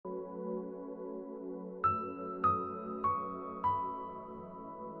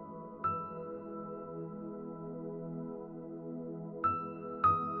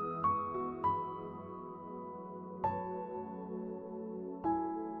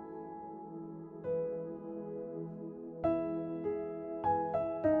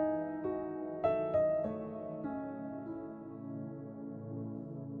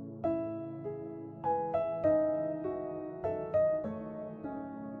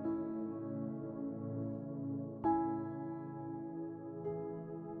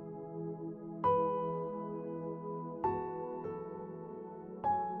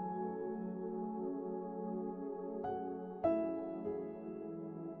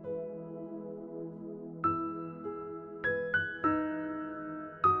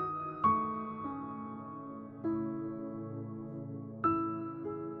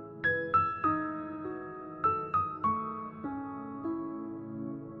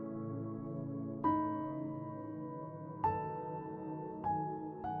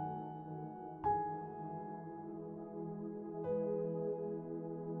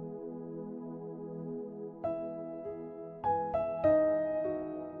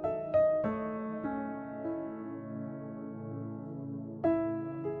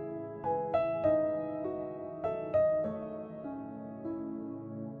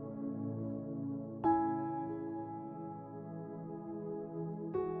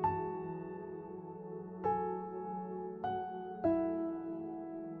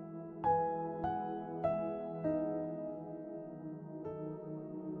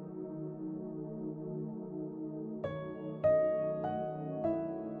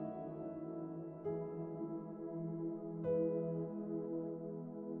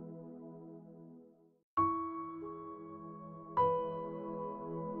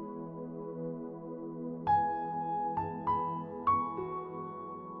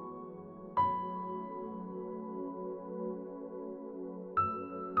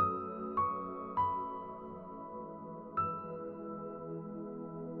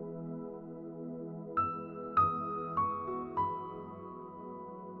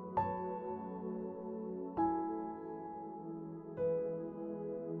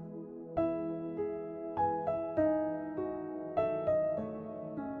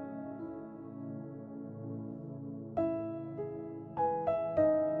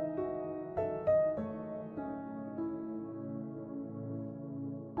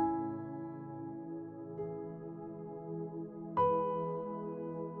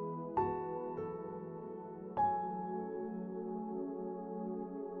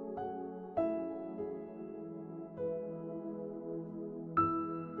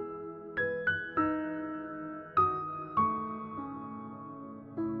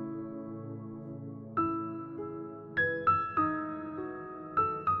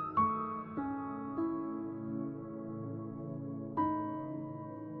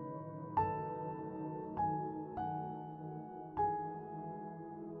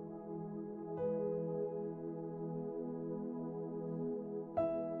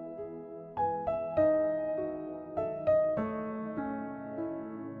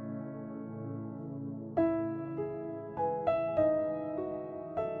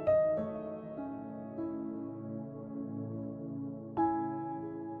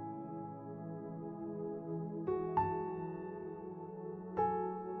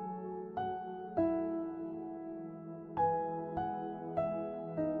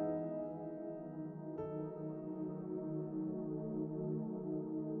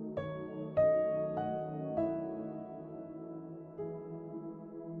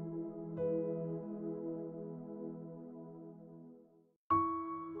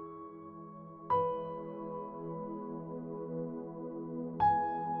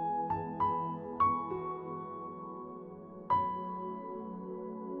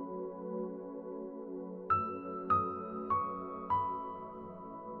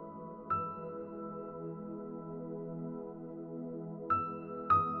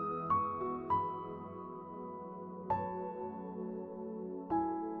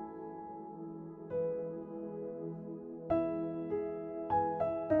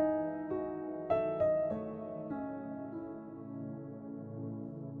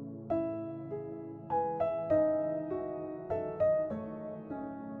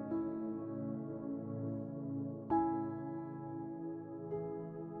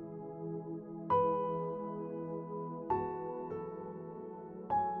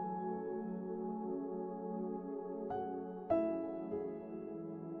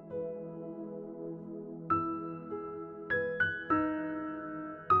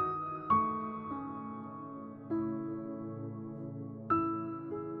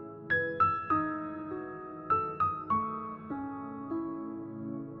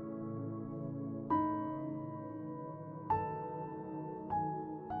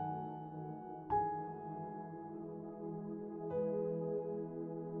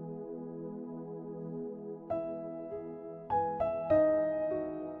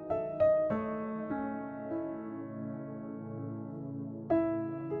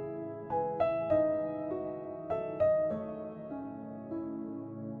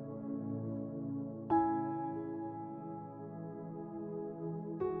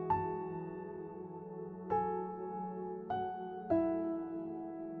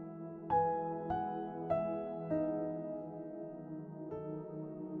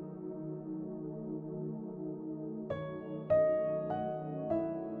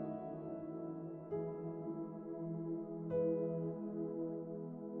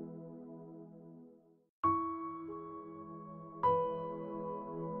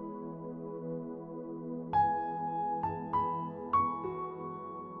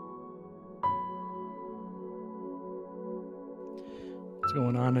What's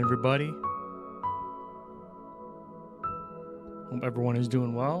going on, everybody? Hope everyone is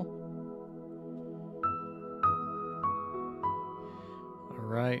doing well. All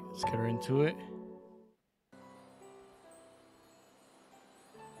right, let's get her into it.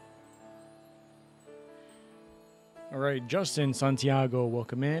 All right, Justin Santiago,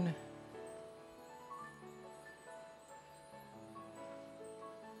 welcome in.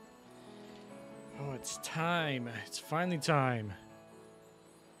 Oh, it's time. It's finally time.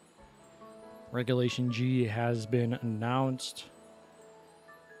 Regulation G has been announced.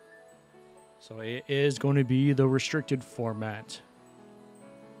 So it is going to be the restricted format.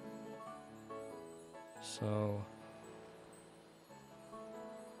 So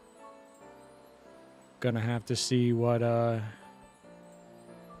gonna have to see what I'm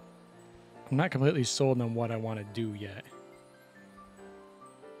not completely sold on what I want to do yet.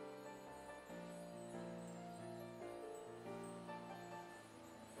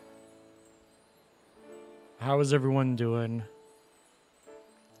 How is everyone doing?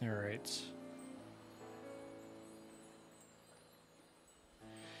 All right.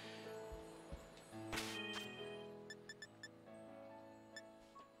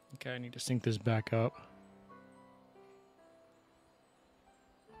 Okay, I need to sync this back up.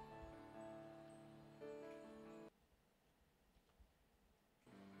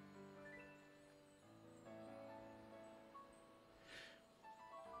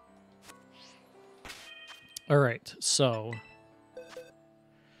 All right, so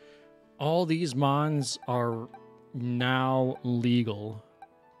all these mons are now legal.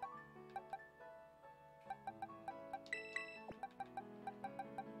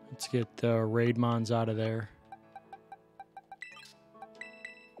 Let's get the raid mons out of there.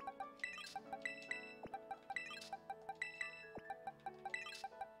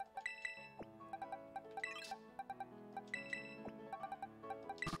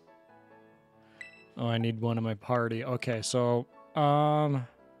 Oh, I need one in my party. Okay, so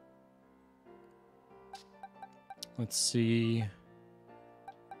let's see.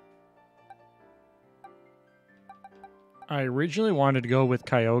 I originally wanted to go with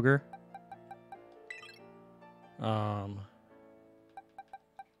Kyogre.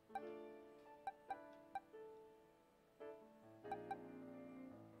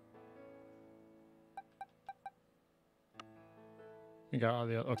 We got all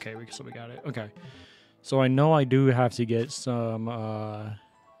the okay, so we got it. Okay. So I know I do have to get some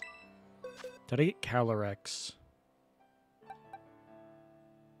did I get Calyrex?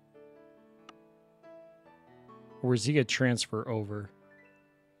 Or is he a transfer over?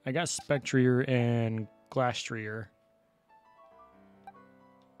 I got Spectrier and Glastrier.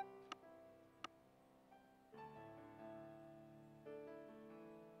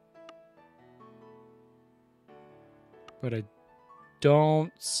 But I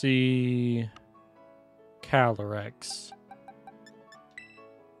don't see Calyrex.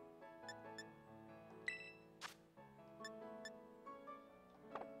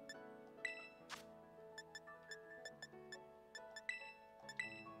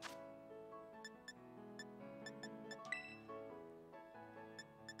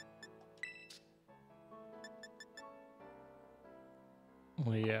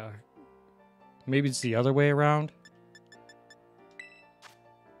 Well, yeah. Maybe it's the other way around.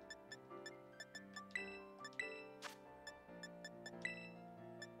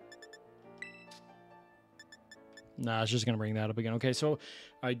 Nah, it's just gonna bring that up again. Okay, so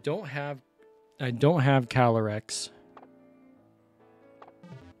I don't have Calyrex.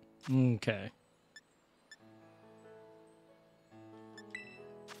 Okay.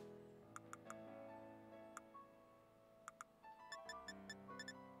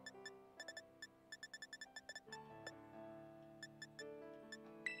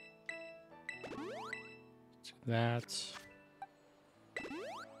 That's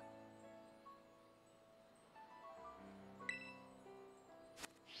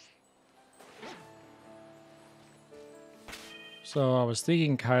so I was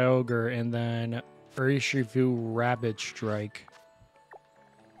thinking Kyogre and then Urshifu Rabbit Strike.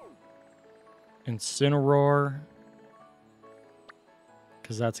 Incineroar.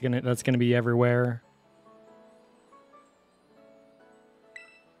 Cause that's gonna be everywhere.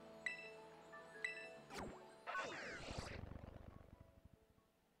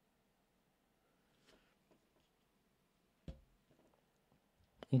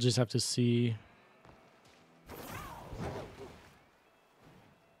 We'll just have to see.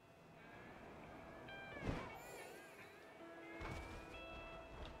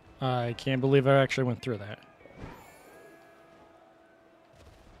 I can't believe I actually went through that.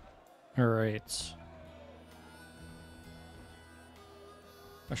 All right.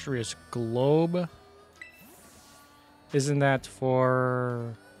 Lustrous Globe. Isn't that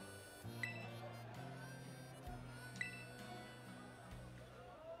for...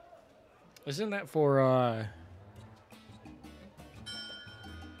 Isn't that for,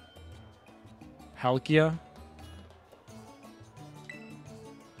 Palkia?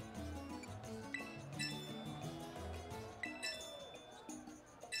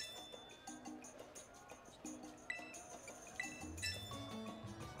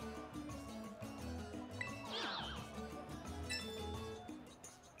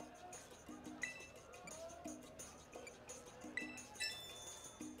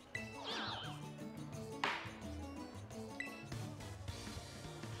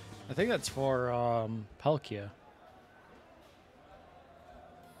 I think that's for Palkia.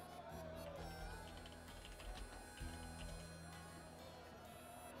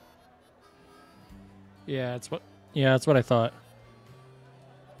 Yeah, it's what. Yeah, that's what I thought.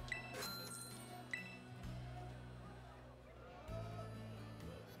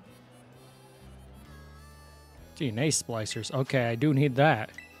 DNA splicers. Okay, I do need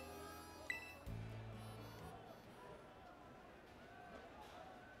that.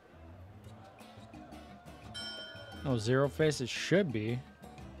 Oh, Zero Face, it should be.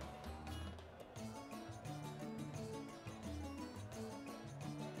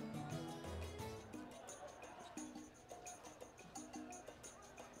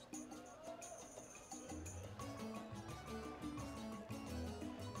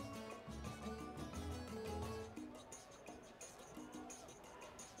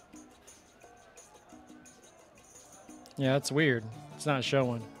 Yeah, that's weird. It's not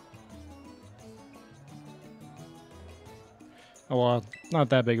showing. Oh, well, not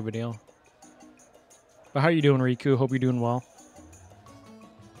that big of a deal. But how you doing, Riku? Hope you're doing well.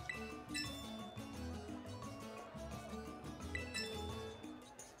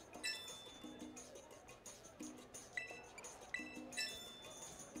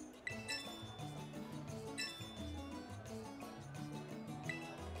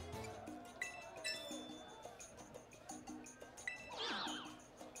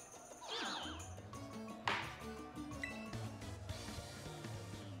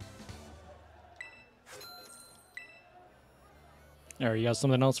 There, you got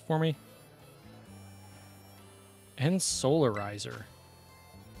something else for me? And Solarizer.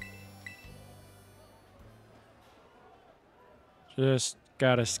 Just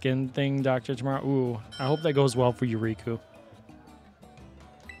got a skin thing, Dr. Tomorrow. Ooh, I hope that goes well for you, Riku.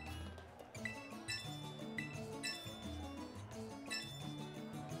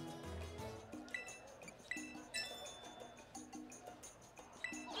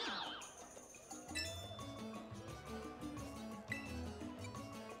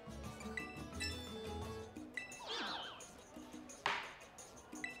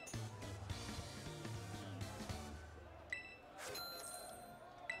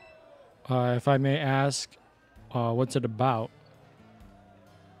 If I may ask, what's it about?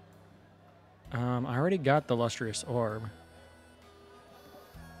 I already got the Lustrous Orb.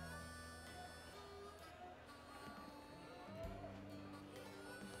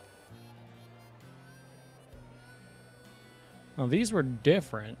 Well, these were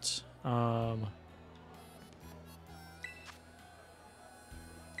different.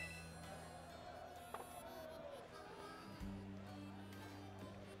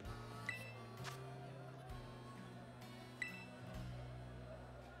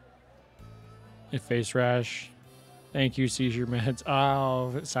 A face rash. Thank you, seizure meds.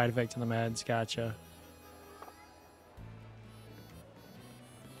 Oh, side effect to the meds. Gotcha.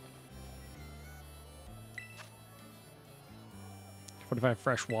 What if I have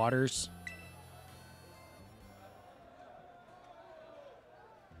fresh waters?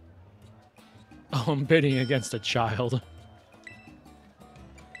 Oh, I'm bidding against a child.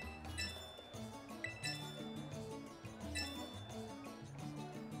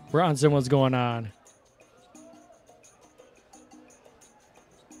 Bronson, what's going on?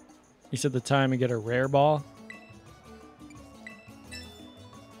 You said the time to get a rare ball?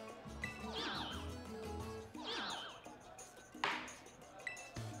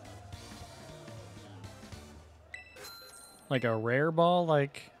 Like a rare ball?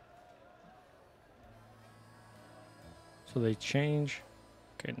 Like... So they change?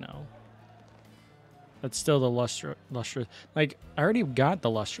 Okay, no. That's still the lustrous. Like, I already got the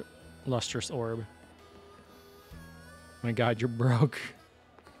lustrous orb. My god, you're broke.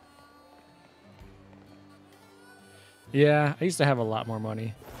 Yeah, I used to have a lot more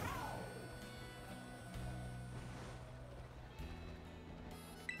money.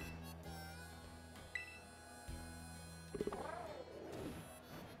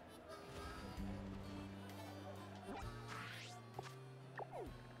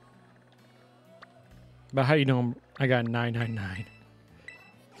 But how you know I got 999?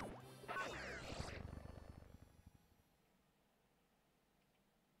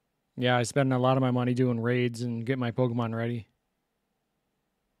 Yeah, I spend a lot of my money doing raids and get my Pokemon ready.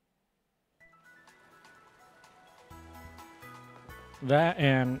 That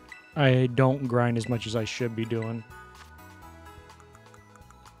and I don't grind as much as I should be doing.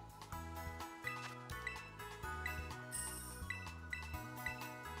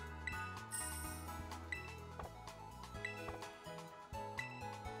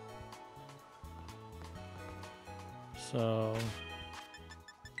 So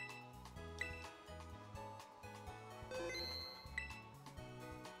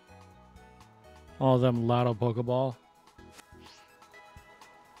all of them Lotto Pokeball.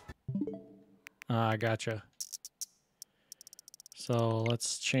 I gotcha. So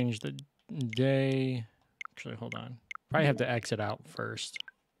let's change the day. Actually, hold on. Probably have to exit out first.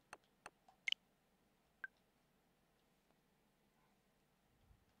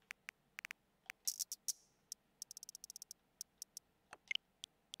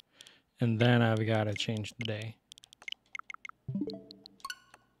 And then I've got to change the day.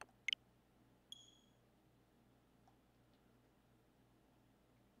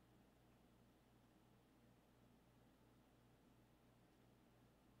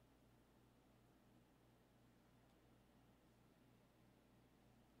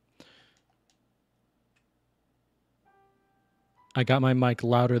 I got my mic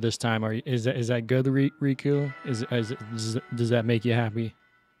louder this time. Is that good, Riku? Does that make you happy?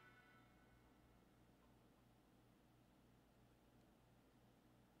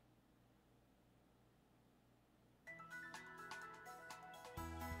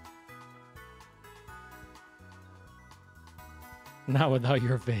 Not without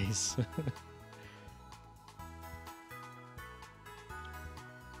your face.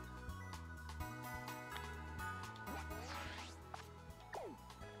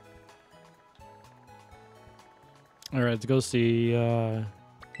 All right, let's go see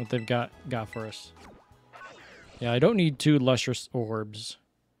what they've got for us. Yeah, I don't need 2 lustrous orbs.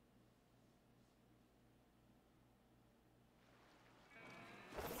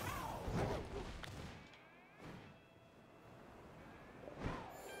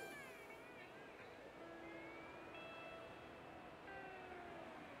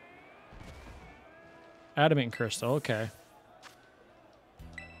 Adamant crystal, okay.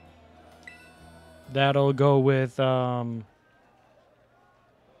 That'll go with that's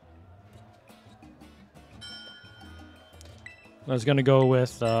gonna go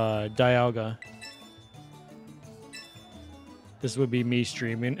with Dialga. This would be me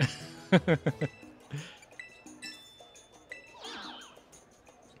streaming.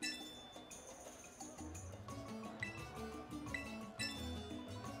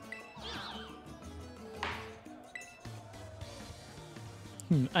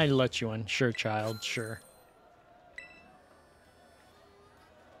 I let you in. Sure, child, sure.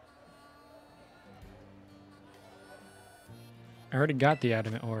 I already got the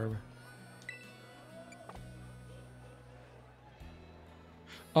adamant orb.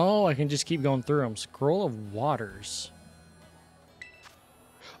 Oh, I can just keep going through them. Scroll of Waters.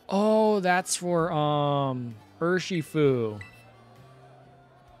 Oh, that's for Urshifu.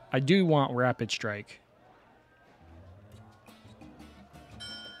 I do want Rapid Strike.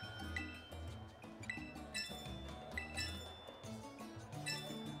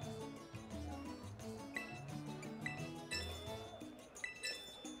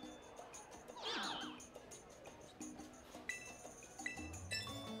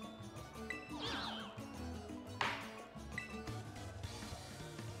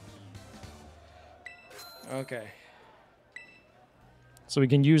 Okay. So we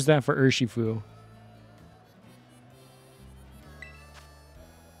can use that for Urshifu.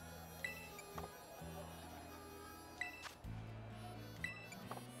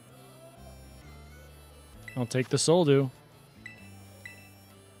 I'll take the Soldu.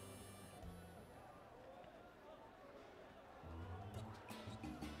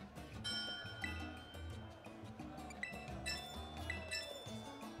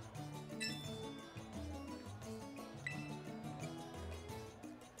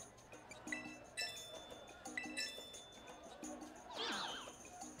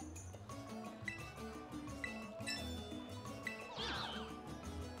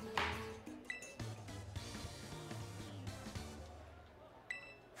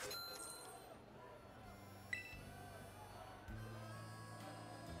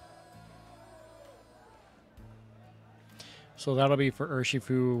 So that'll be for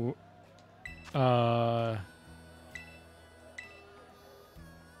Urshifu.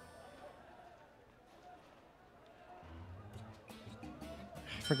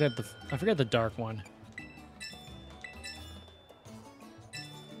 forget the dark one.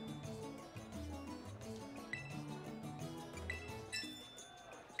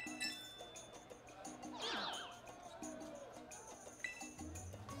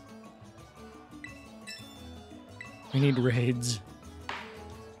 I need raids.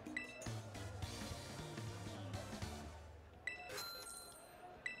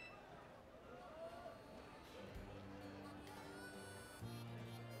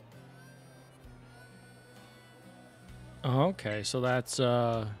 Okay, so that's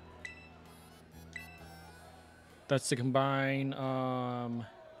to combine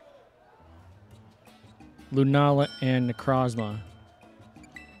Lunala and Necrozma.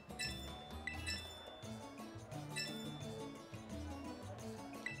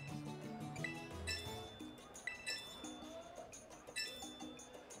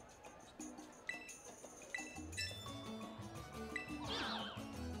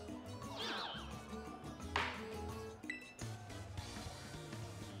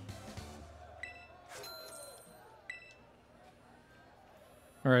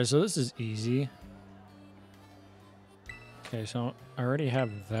 Alright, so this is easy. Okay, so I already have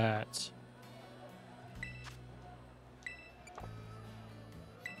that.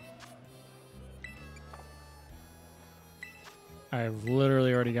 I've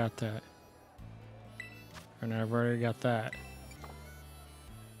literally already got that. And I've already got that.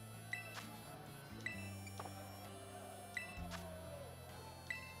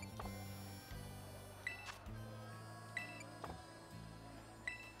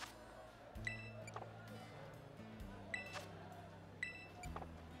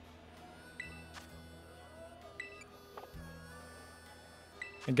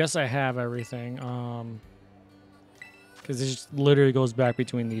 I guess I have everything. Because it just literally goes back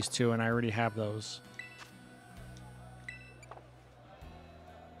between these two, and I already have those.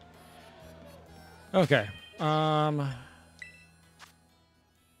 Okay. How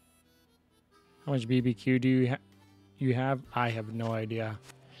much BBQ do you have? I have no idea.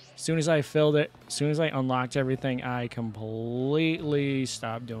 As soon as I filled it, as soon as I unlocked everything, I completely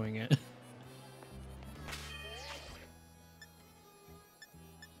stopped doing it.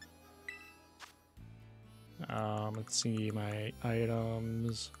 Let's see my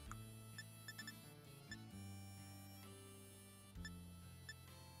items.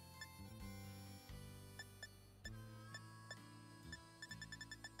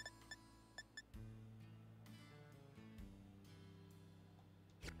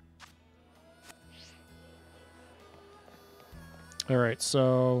 All right,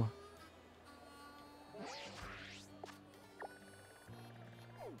 so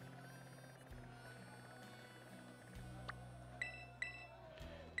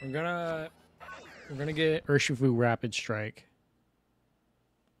we're gonna get Urshifu Rapid Strike.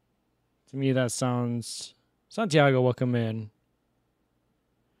 To me, that sounds Santiago. Welcome in.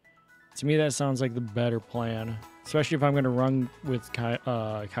 To me, that sounds like the better plan, especially if I'm gonna run with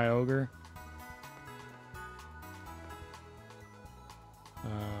Kyogre.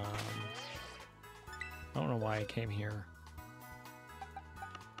 I don't know why I came here.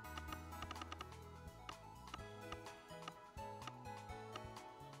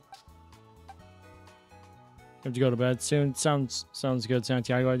 Have to go to bed soon. Sounds good,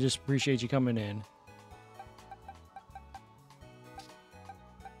 Santiago. I just appreciate you coming in.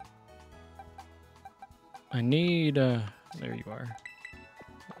 I need there you are.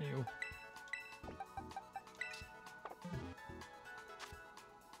 You.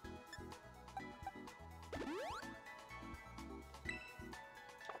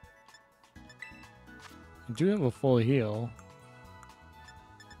 I do have a full heal.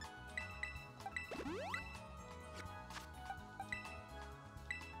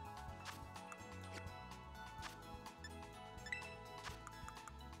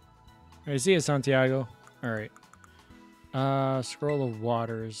 I see it, Santiago. All right. Scroll of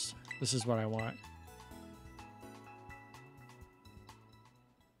Waters. This is what I want.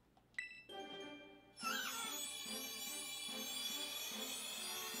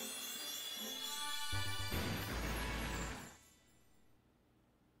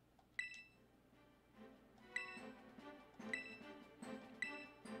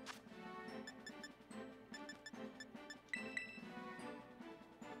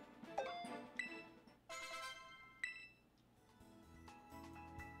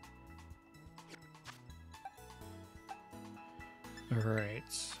 All right.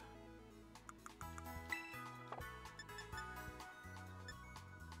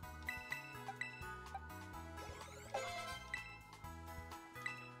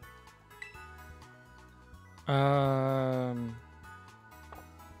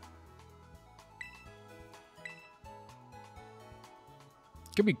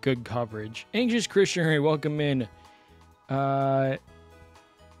 Could be good coverage. Anxious Christian, hey, welcome in. Irenixi,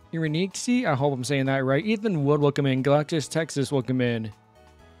 I hope I'm saying that right. Ethan Wood, welcome in. Galactus, Texas, welcome in.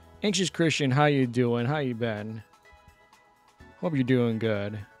 Anxious Christian, how you doing? How you been? Hope you're doing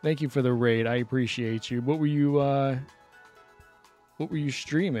good. Thank you for the raid. I appreciate you. What were you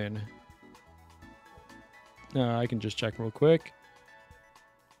streaming? I can just check real quick.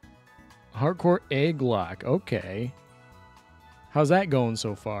 Hardcore Egg Lock. Okay. How's that going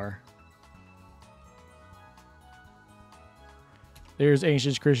so far? There's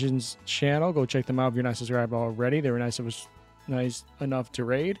Ancient Christian's channel. Go check them out if you're not subscribed already. They were nice enough to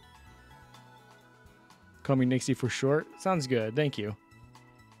raid. Call me Nixie for short. Sounds good. Thank you.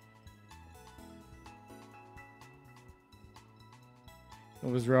 It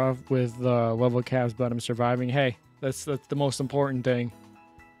was rough with level caps, but I'm surviving. Hey, that's the most important thing.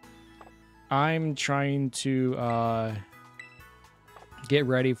 I'm trying to get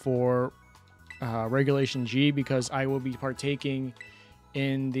ready for Regulation G because I will be partaking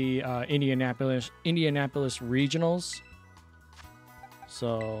in the Indianapolis regionals.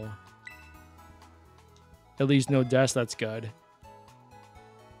 So at least no deaths. That's good.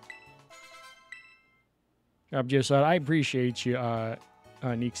 I appreciate you,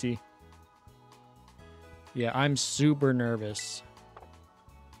 Nixie. Yeah, I'm super nervous.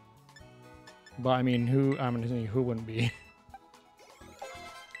 But I mean, who wouldn't be?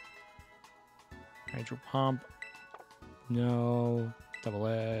 Hydro pump. No. Double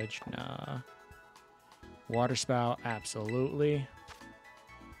edge. Nah. Water spout. Absolutely.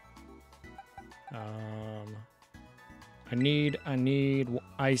 I need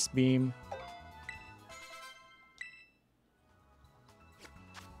ice beam.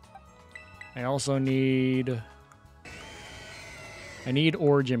 I also need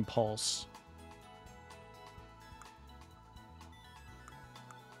Origin Pulse.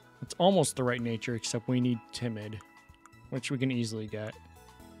 It's almost the right nature, except we need Timid, which we can easily get.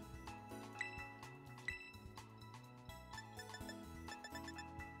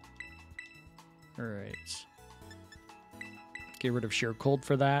 Alright. Get rid of Sheer Cold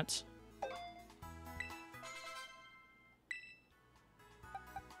for that.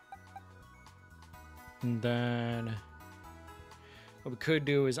 And then what we could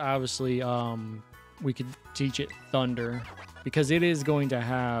do is obviously we could teach it Thunder because it is going to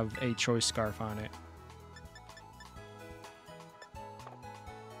have a Choice Scarf on it.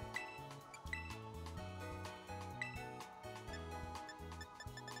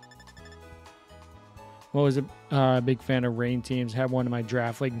 What was a big fan of rain teams? Have one in my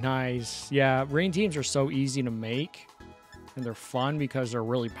draft league. Nice. Yeah, rain teams are so easy to make and they're fun because they're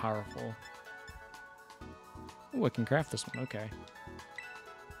really powerful. Oh, I can craft this one. Okay.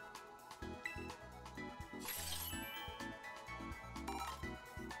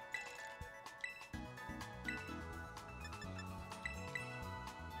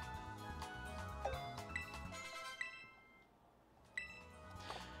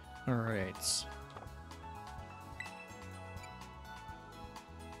 All right.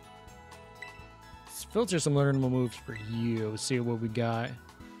 Let's filter some learnable moves for you. See what we got.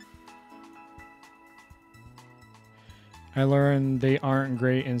 I learned they aren't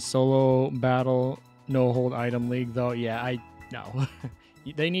great in solo battle, no hold item league though. Yeah, I know.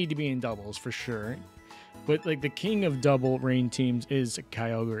 They need to be in doubles for sure. But like the king of double rain teams is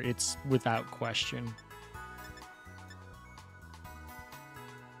Kyogre. It's without question.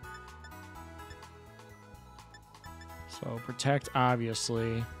 So protect,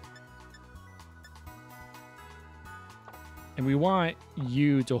 obviously. And we want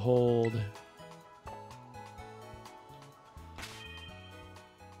you to hold.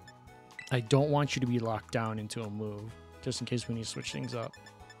 I don't want you to be locked down into a move, just in case we need to switch things up.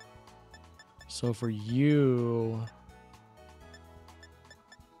 So for you,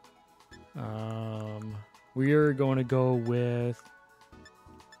 we're going to go with,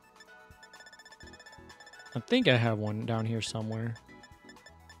 I think I have one down here somewhere.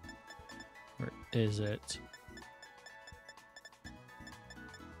 Where is it?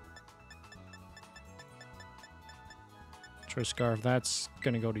 Choice Scarf, that's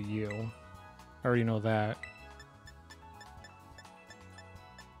going to go to you. I already know that.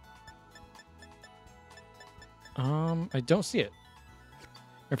 I don't see it.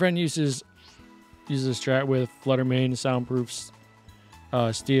 My friend uses a strat with Fluttermane, Soundproofs,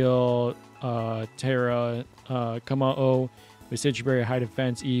 Steel, Terra, Kama'o, with Citrusberry High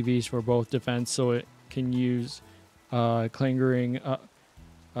Defense EVs for both defense, so it can use Clangering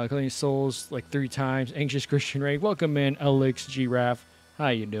Souls like 3 times. Anxious Christian Ray, welcome in. Elix Giraffe, how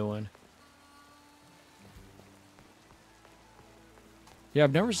you doing? Yeah,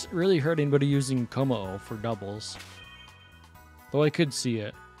 I've never really heard anybody using Como for doubles. Though I could see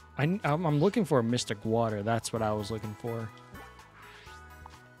it. I'm looking for a Mystic Water. That's what I was looking for.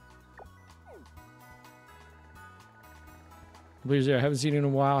 Please, I haven't seen you in a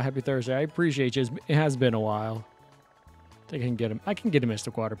while. Happy Thursday. I appreciate you. It has been a while. I think I can get him. I can get a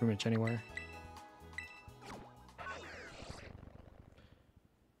Mystic Water pretty much anywhere.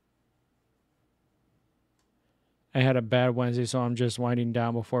 I had a bad Wednesday, so I'm just winding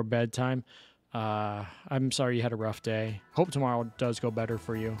down before bedtime. I'm sorry you had a rough day. Hope tomorrow does go better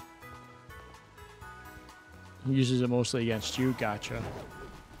for you. He uses it mostly against you. Gotcha.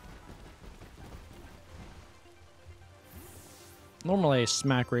 Normally I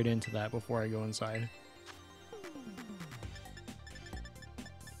smack right into that before I go inside.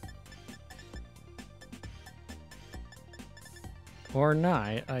 Or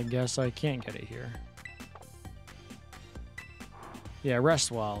not. I guess I can't get it here. Yeah,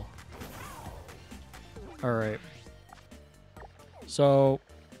 rest well. Alright. So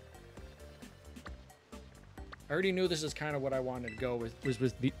I already knew this is kind of what I wanted to go with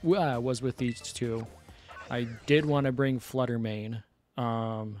was with these two. I did want to bring Fluttermane.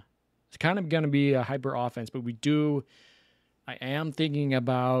 It's kind of going to be a hyper offense, but I am thinking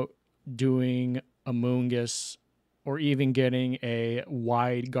about doing a Moongus or even getting a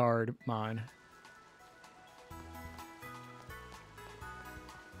wide guard mon.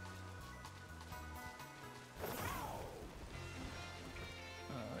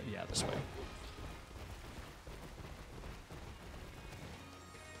 Yeah, this way.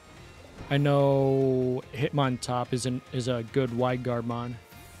 I know Hitmontop is a good wide guard mon.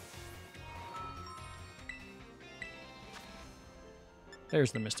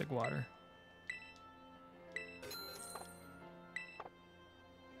 There's the Mystic Water.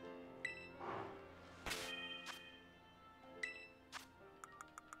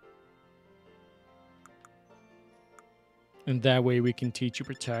 And that way we can teach you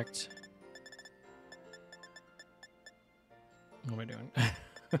Protect. What am I doing?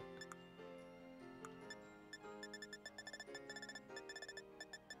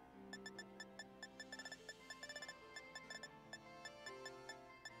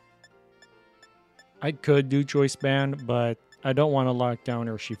 I could do Choice Band, but I don't want to lock down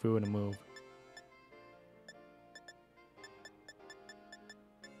Urshifu in a move.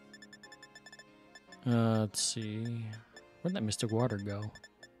 Let's see. Where'd that Mystic Water go?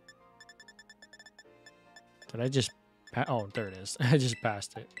 Did I just... Oh, there it is. I just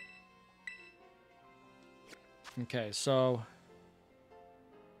passed it. Okay, so...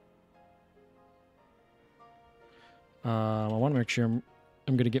 I want to make sure I'm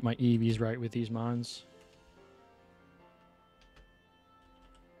going to get my EVs right with these mons.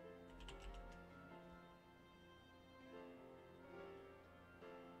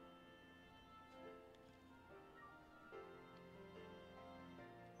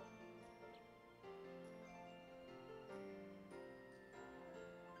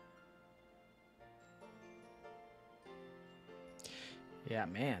 Yeah,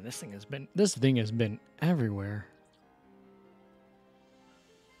 man, this thing has been everywhere.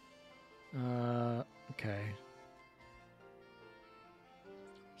 Okay.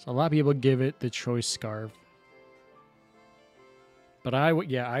 So a lot of people give it the Choice Scarf. But I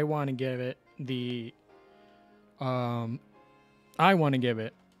want to give it the I want to give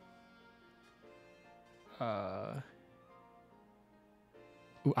it Aqua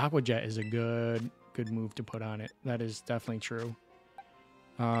Jet is a good move to put on it. That is definitely true.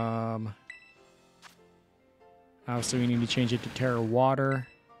 Obviously we need to change it to Terra Water.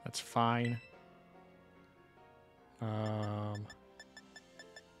 That's fine.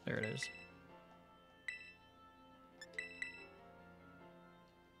 There it is.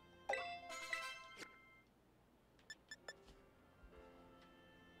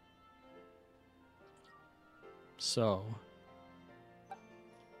 So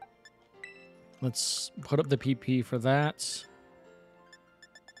let's put up the PP for that.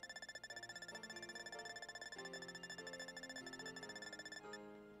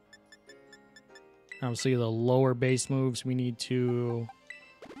 Obviously, the lower base moves we need to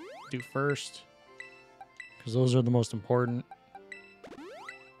do first, because those are the most important.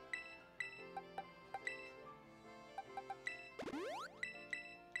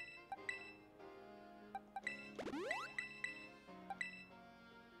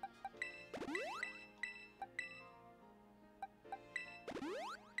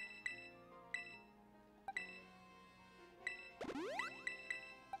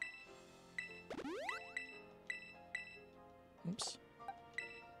 Oops.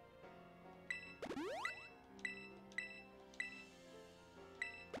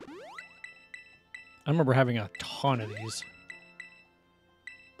 remember having a ton of these.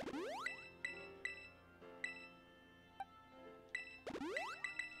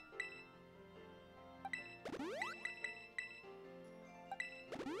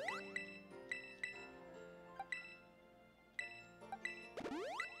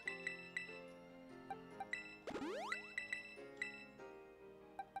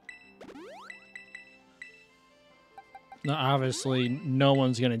 Now, obviously, no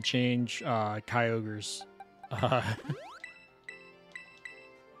one's going to change Kyogre's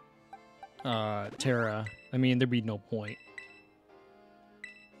Terra. I mean, there'd be no point.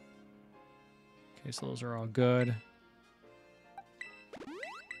 Okay, so those are all good.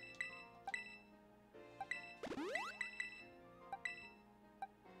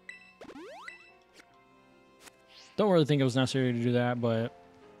 Don't really think it was necessary to do that, but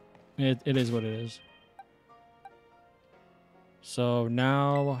it is what it is. So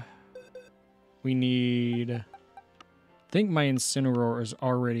now we need... I think my Incineroar is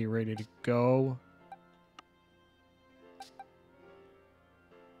already ready to go.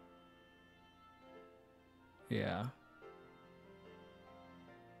 Yeah.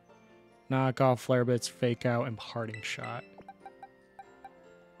 Knock off Flare Blitz, Fake Out, and Parting Shot.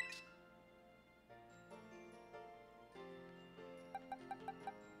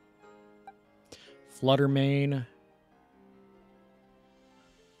 Flutter Mane.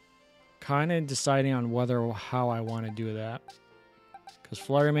 Kind of deciding on whether or how I want to do that. Because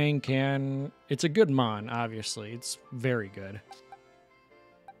Flutter Mane can... It's a good mon, obviously. It's very good.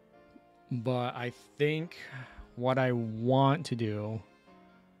 But I think what I want to do...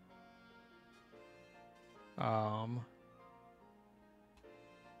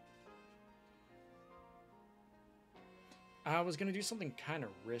 I was going to do something kind of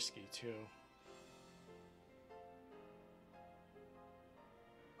risky, too.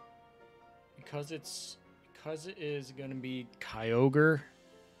 Because it is going to be Kyogre,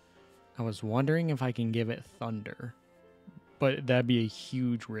 I was wondering if I can give it Thunder. But that'd be a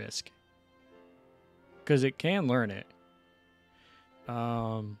huge risk. Because it can learn it.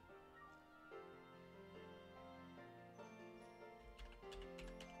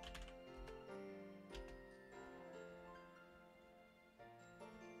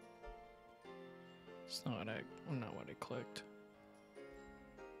 It's not what I clicked.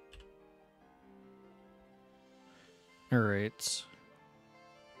 All right.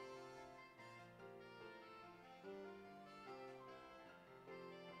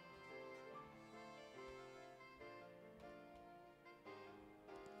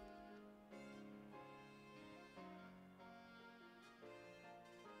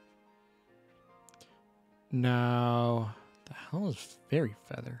 Now, the hell is Fairy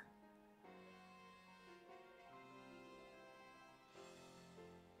Feather?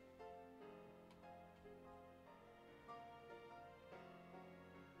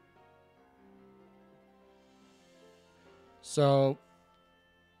 So,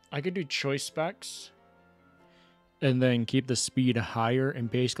 I could do choice specs and then keep the speed higher and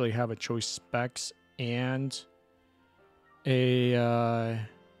basically have a choice specs and a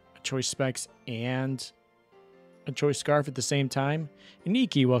choice specs and a choice scarf at the same time.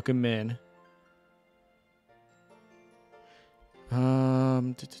 Niki, welcome in. So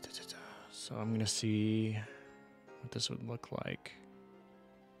I'm gonna see what this would look like.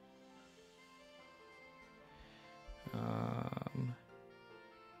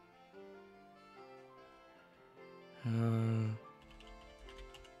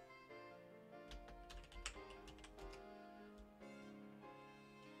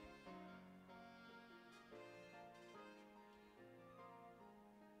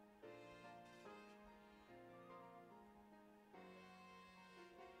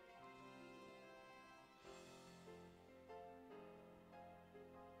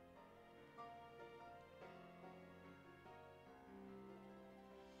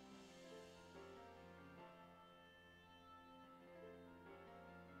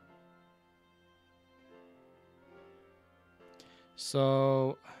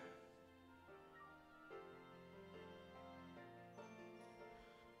 So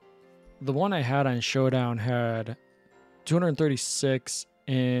the one I had on Showdown had 236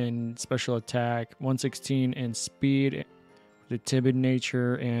 in special attack, 116 in speed, the timid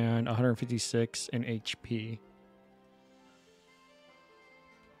nature, and 156 in HP.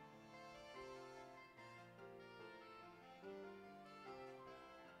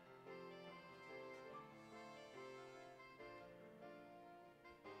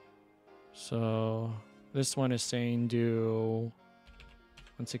 So this one is saying do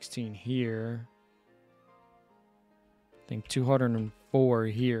 116 here. I think 204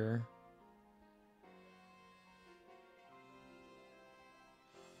 here.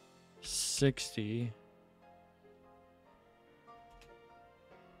 60.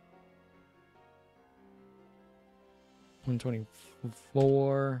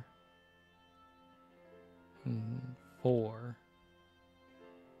 $124. And 4.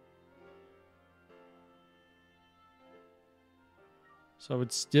 So I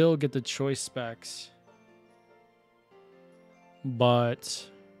would still get the choice specs, but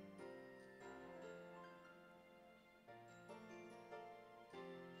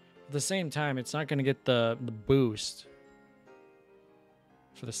at the same time, it's not going to get the boost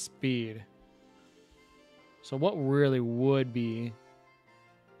for the speed. So what really would be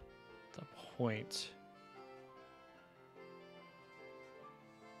the point?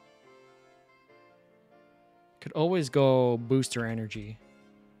 Could always go booster energy.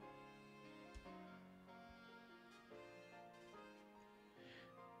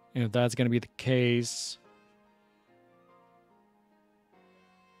 And if that's going to be the case,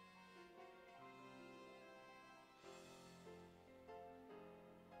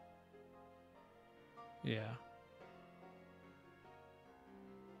 yeah.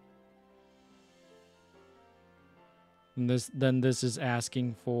 And this is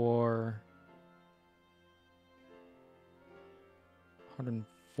asking for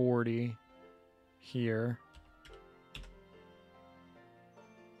 140 here.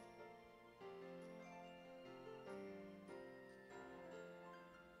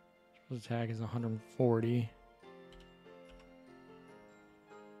 Attack is 140.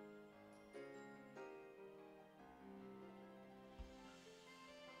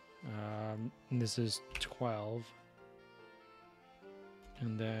 And this is 12.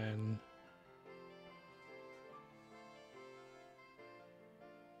 And then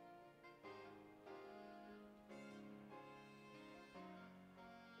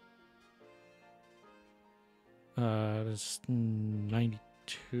this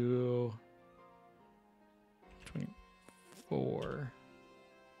 92, 24.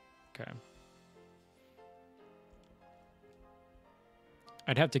 Okay.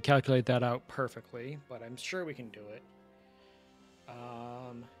 I'd have to calculate that out perfectly, but I'm sure we can do it.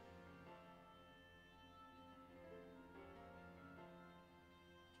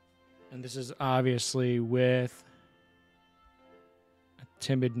 And this is obviously with a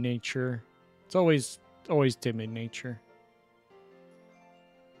timid nature. It's always timid nature.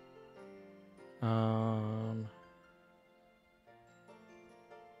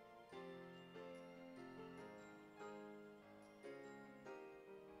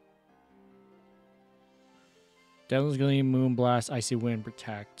 Devil's Gleam, Moonblast, Icy Wind,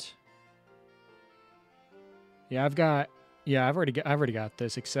 Protect. Yeah, I've already got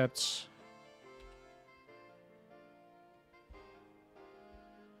this, except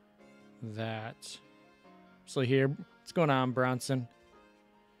that. So here, what's going on, Bronson?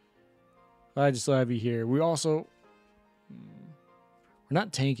 I just have you here. We're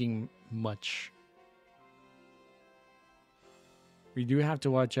not tanking much. We do have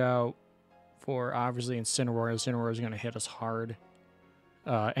to watch out for, obviously, Incineroar. Incineroar is going to hit us hard.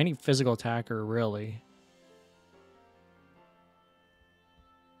 Any physical attacker, really.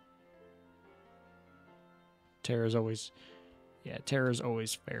 Terra's always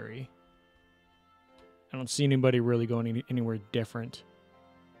fairy. I don't see anybody really going anywhere different.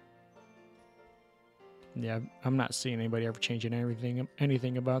 Yeah, I'm not seeing anybody ever changing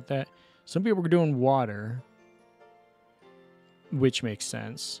anything about that. Some people are doing water, which makes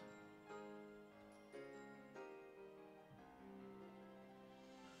sense.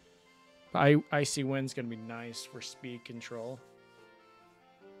 Icy Wind's gonna be nice for speed control.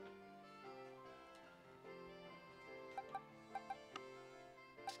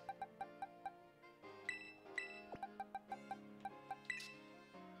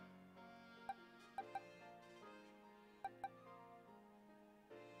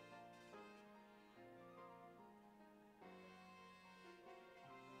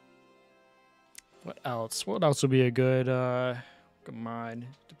 What else? What else would be a good mod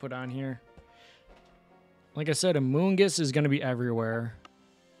to put on here? Like I said, a Moongus is going to be everywhere.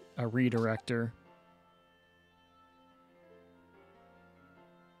 A redirector.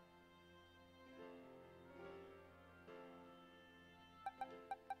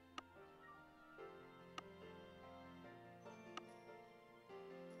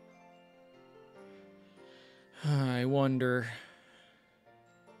 I wonder.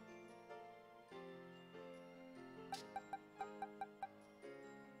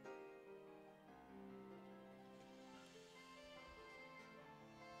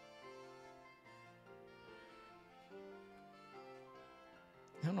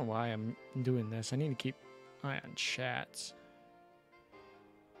 I don't know why I'm doing this. I need to keep an eye on chats.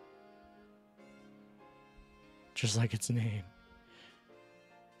 just like its name.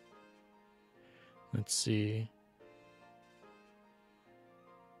 Let's see.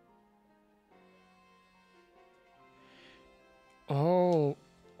 Oh,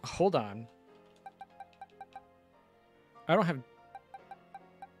 hold on. I don't have...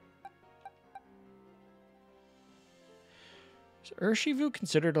 Is Urshifu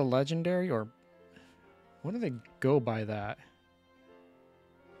considered a legendary, or what do they go by that?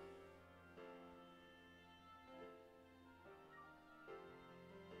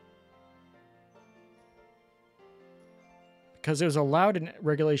 Because it was allowed in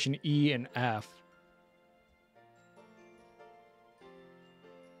Regulation E and F.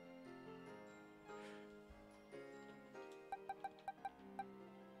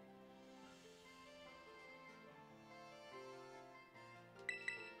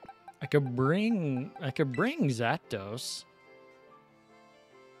 I could bring Zapdos.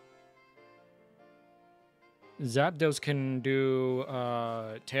 Zapdos can do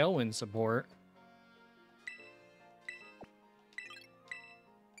Tailwind support.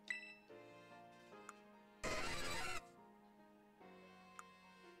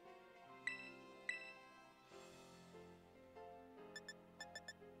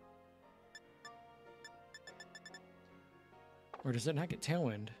 Or does it not get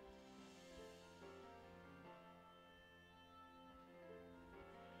Tailwind?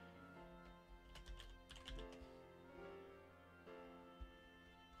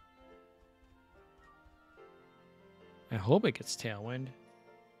 I hope it gets Tailwind.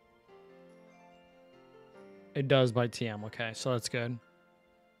 It does by TM, okay, so that's good.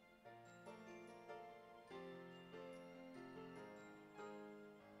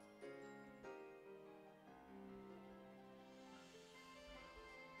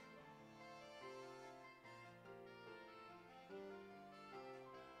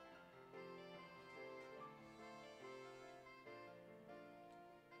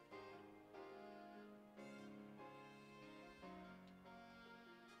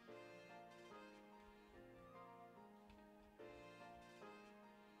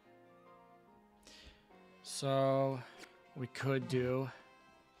 So we could do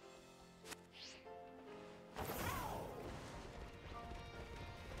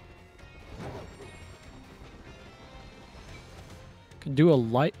a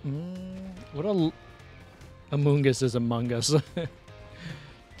light. What a Amoonguss is Among Us.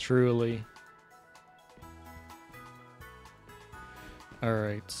 Truly. All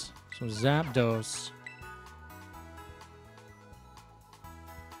right. So Zapdos.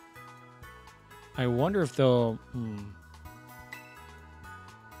 I wonder if they'll...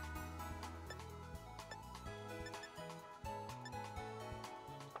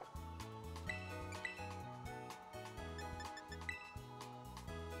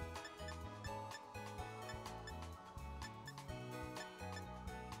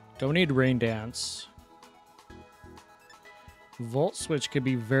 Don't need Rain Dance. Volt Switch could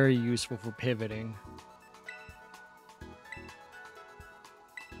be very useful for pivoting.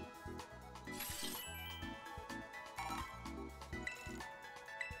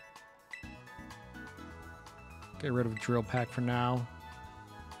 Get rid of Drill Pack for now.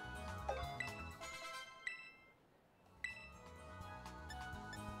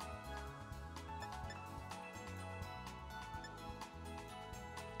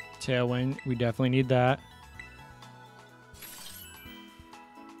 Tailwind, we definitely need that.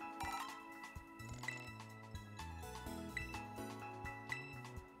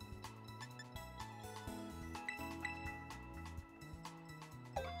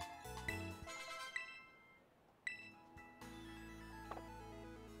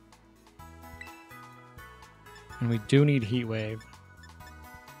 And we do need Heat Wave.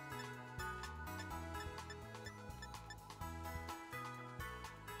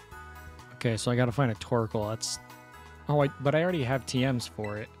 Okay, so I gotta find a Torkoal. That's... Oh, but I already have TMs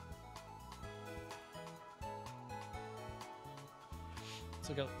for it.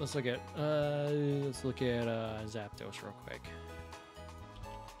 Let's look at Zapdos real quick.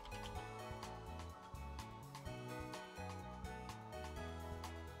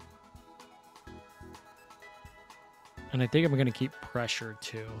 And I think I'm gonna keep Pressure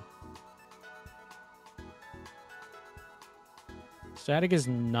too. Static is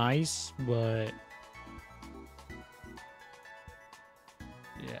nice, but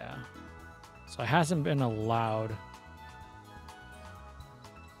yeah. So it hasn't been allowed.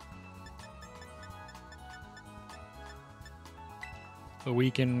 But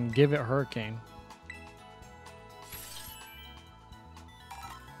we can give it Hurricane.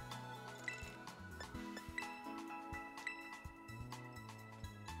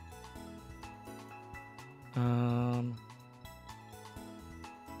 Um.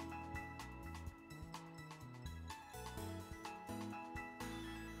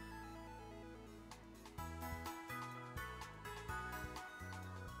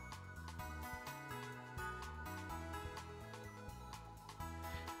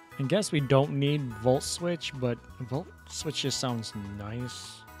 I guess we don't need Volt Switch, but Volt Switch just sounds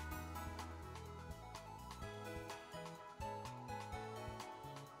nice.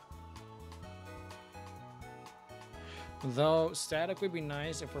 Though static would be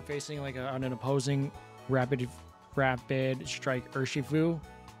nice if we're facing like on an opposing rapid strike Urshifu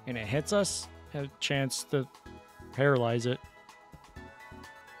and it hits us, have a chance to paralyze it.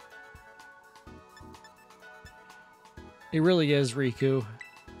 It really is Riku.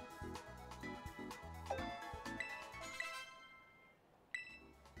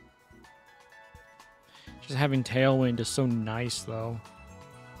 Just having Tailwind is so nice though.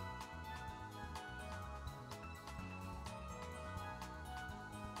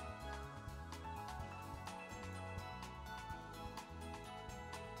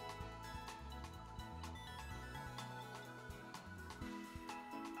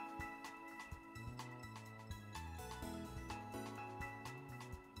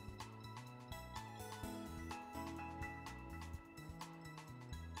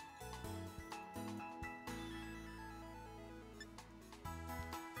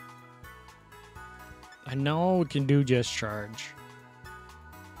 I know it can do just charge.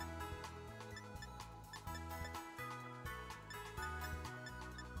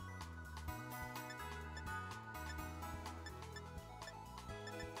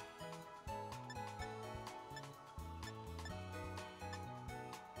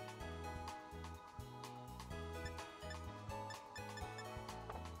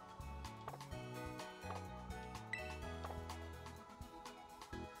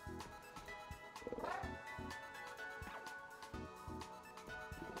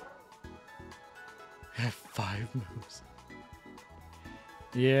 I have 5 moves.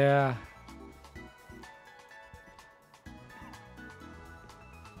 Yeah.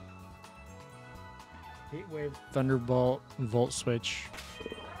 Heat Wave, Thunderbolt, Volt Switch.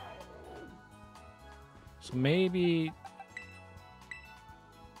 So maybe...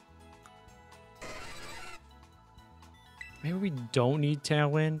 Maybe we don't need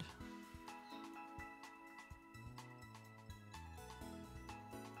Tailwind.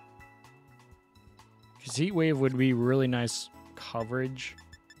 Because Heat Wave would be really nice coverage.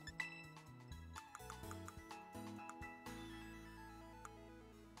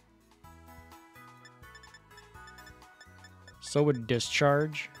 So would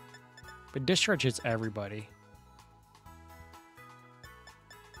Discharge. But Discharge hits everybody.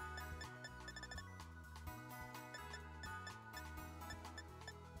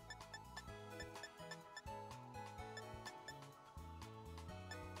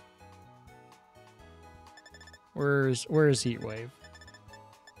 Where's Heat Wave?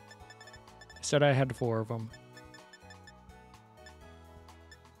 I said I had 4 of them.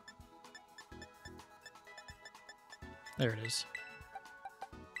 There it is.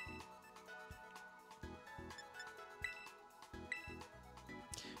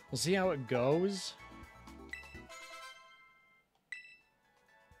 We'll see how it goes.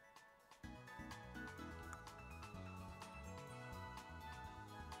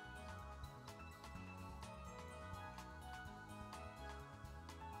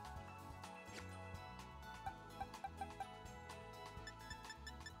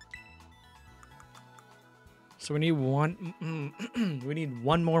 So we need one. We need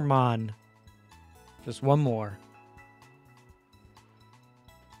one more Mon. Just one more.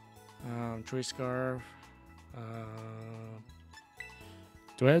 Choice Scarf.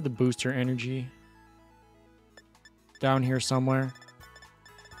 Do I have the booster energy? Down here somewhere.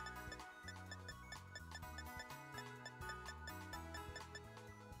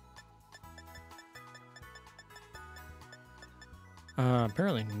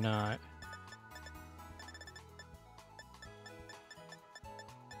 Apparently not.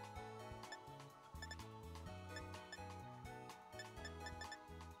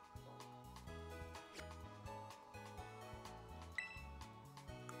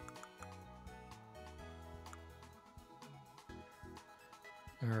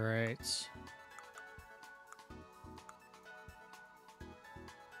 All right.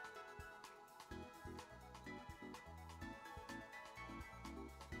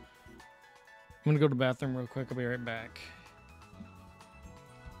 I'm gonna go to the bathroom real quick. I'll be right back.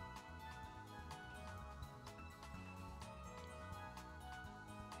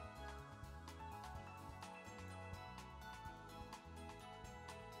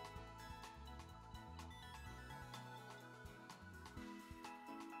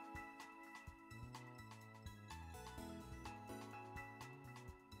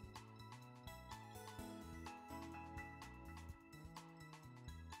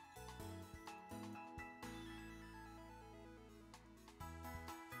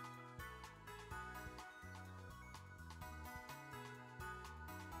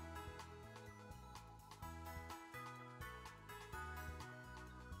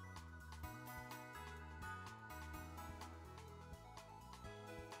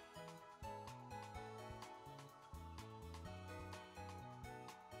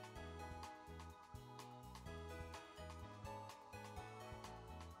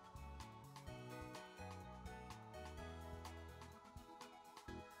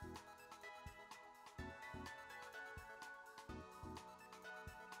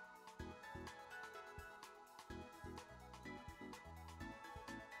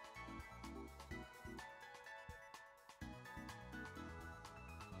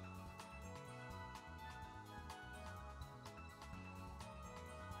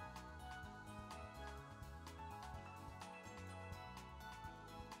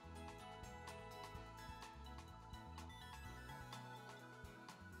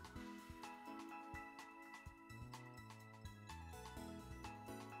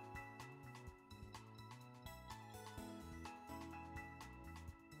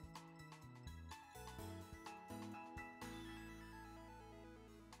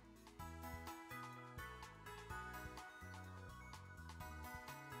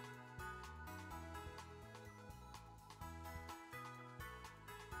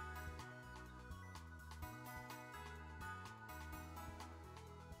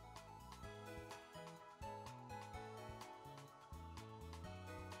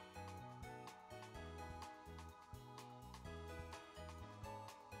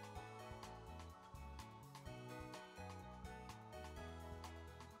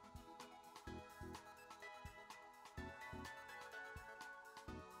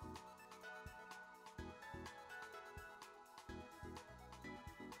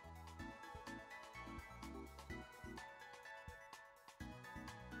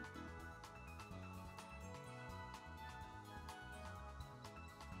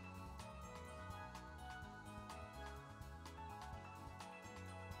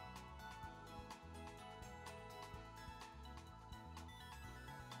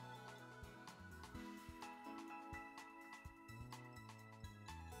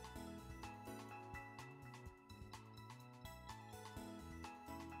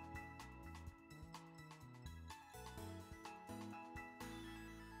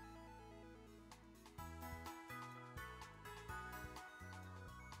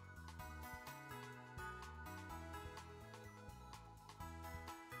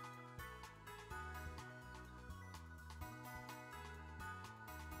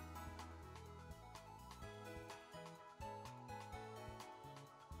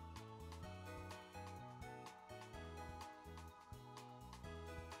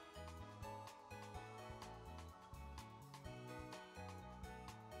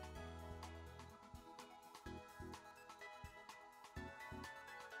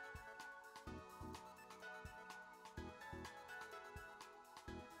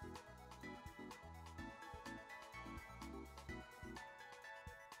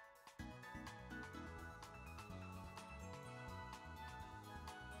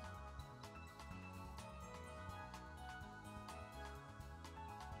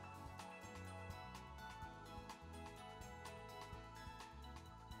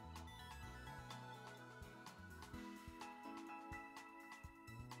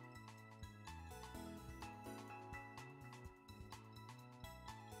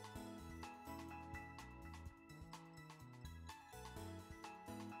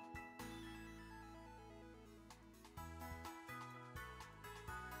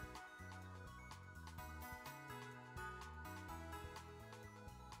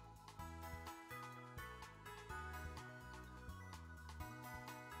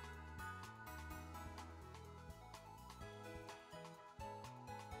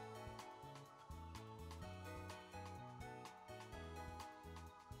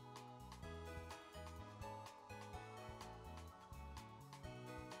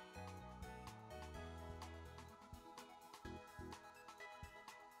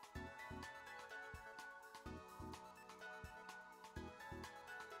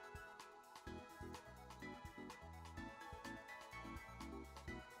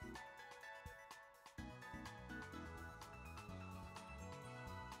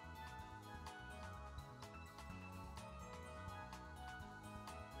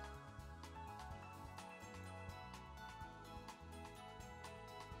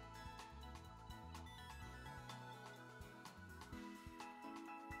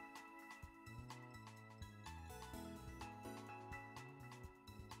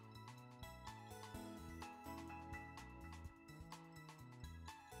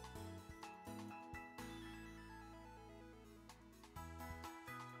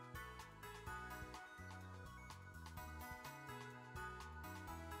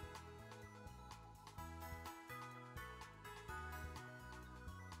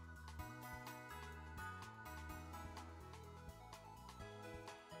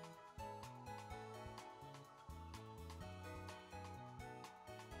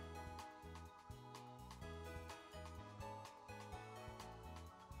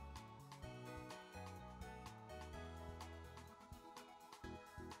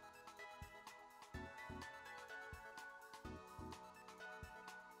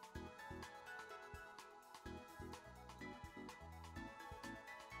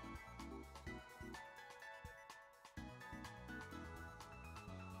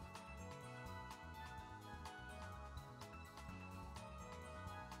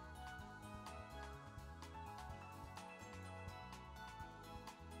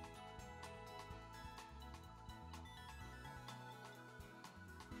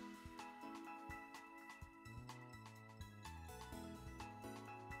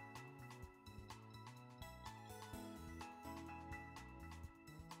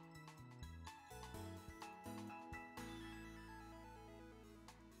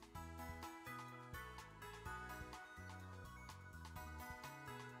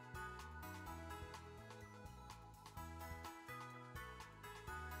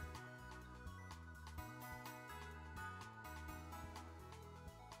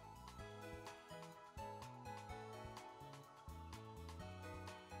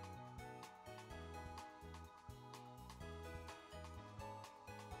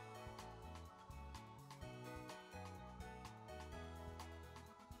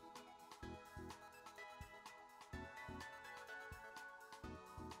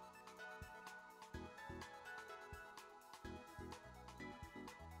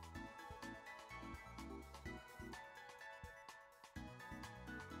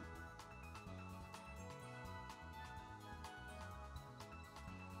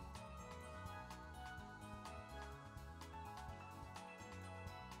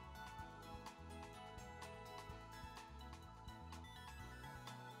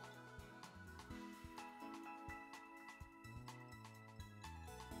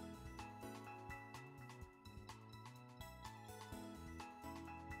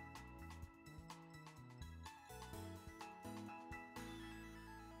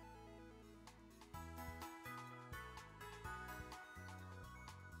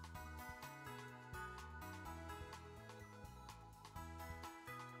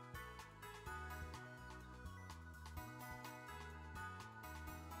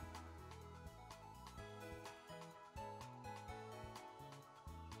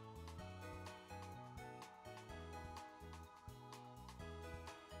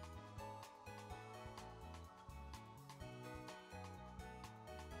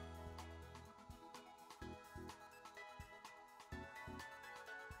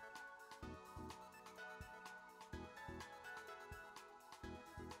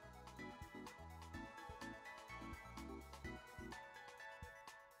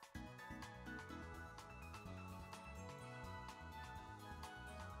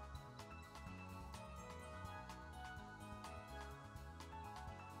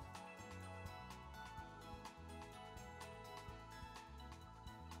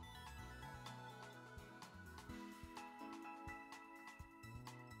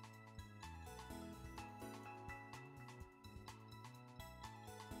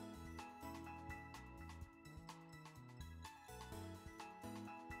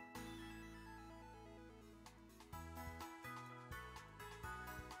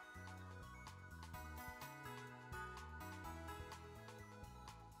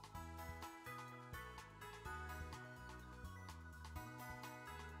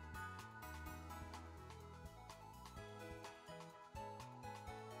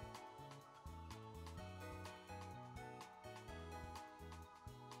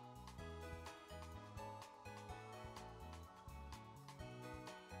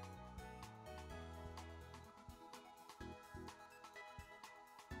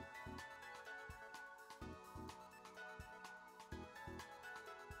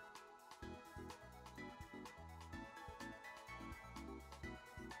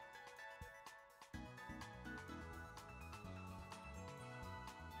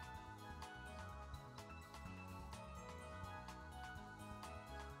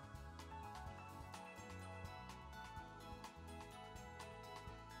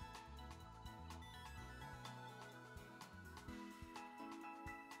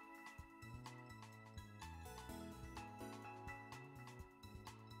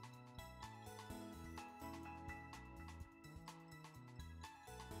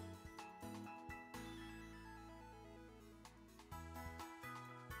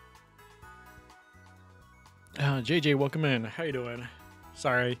 JJ, welcome in. How you doing?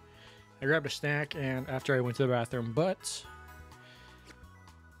 Sorry, I grabbed a snack and after I went to the bathroom, but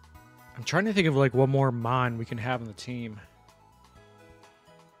I'm trying to think of like what more Mon we can have on the team.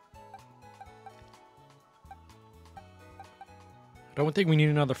 I don't think we need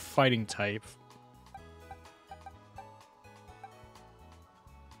another fighting type.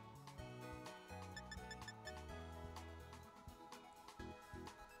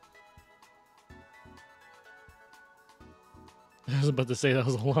 I was about to say that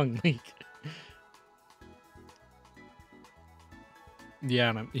was a long week. Yeah,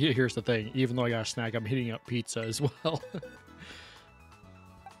 and here's the thing. Even though I got a snack, I'm hitting up pizza as well.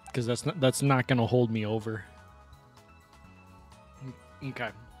 Because that's not going to hold me over. Okay.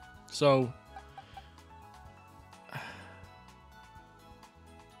 So...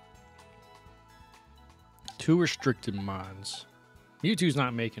 two restricted mods. Mewtwo's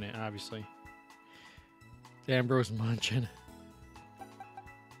not making it, obviously. Damn, bro's munching.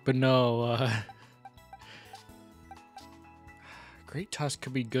 But no, Great Tusk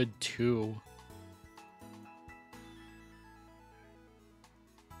could be good too.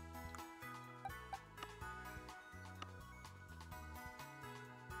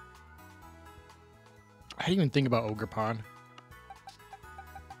 I didn't even think about Ogerpon.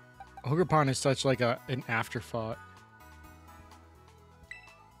 Ogerpon is such like an afterthought.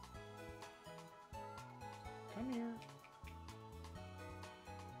 Come here.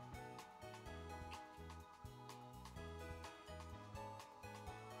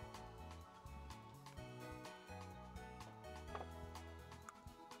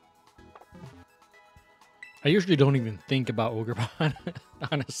 I usually don't even think about Ogerpon,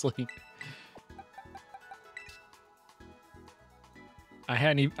 honestly. I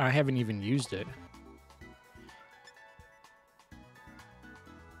haven't even used it.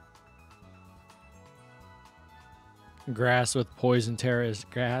 Grass with Poison Terra is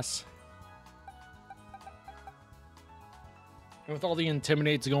grass. And with all the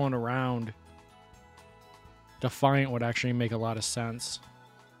Intimidates going around, Defiant would actually make a lot of sense.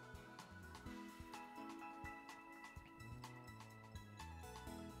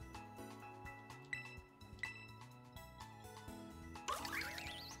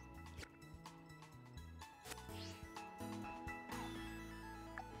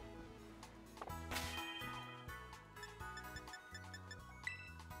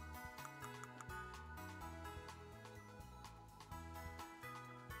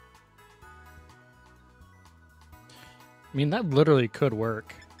 I mean, that literally could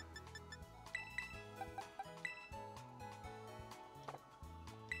work.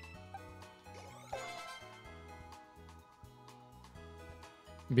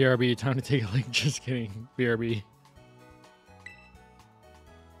 BRB, time to take a leak. Just kidding. BRB.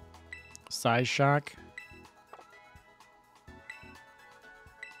 Size Shock.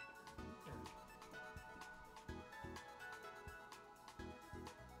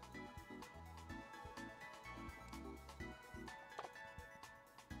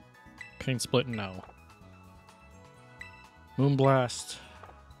 Pain Split, no. Moonblast.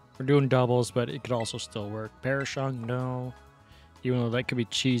 We're doing doubles, but it could also still work. Parashung, no. Even though that could be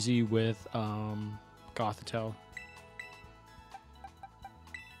cheesy with Gothitelle.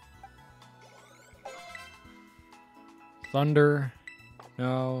 Thunder,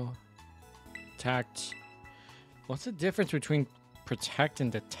 no. Tact. What's the difference between Protect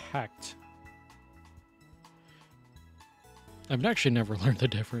and Detect? I've actually never learned the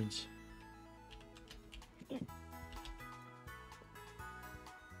difference.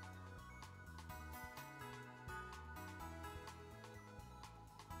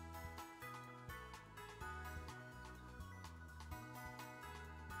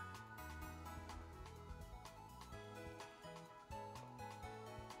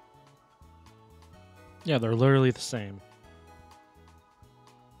 Yeah, they're literally the same.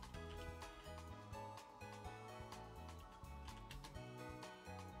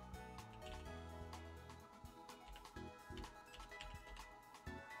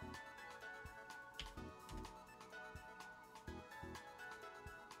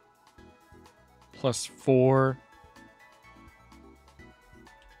 +4.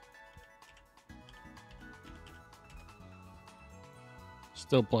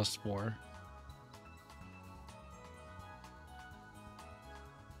 Still +4.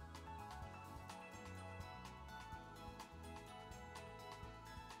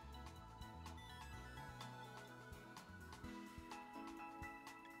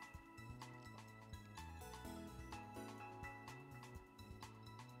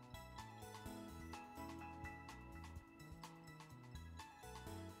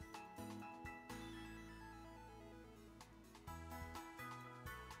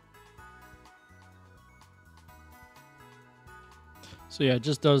 So yeah, it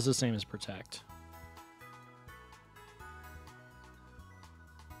just does the same as protect.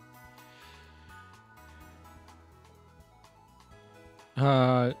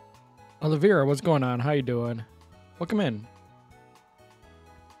 Olivera, what's going on? How you doing? Welcome in.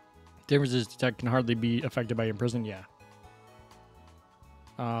 Damage is detect can hardly be affected by imprisonment.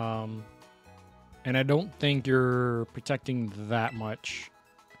 Yeah. And I don't think you're protecting that much.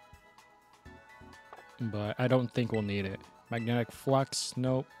 But I don't think we'll need it. Magnetic flux,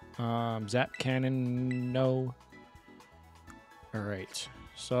 nope. Zap cannon, no. Alright.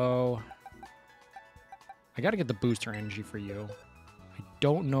 So I gotta get the booster energy for you. I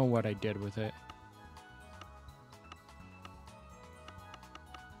don't know what I did with it.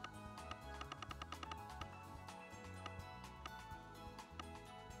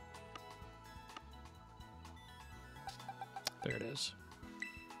 There it is.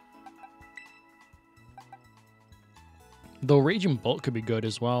 Though Raging Bolt could be good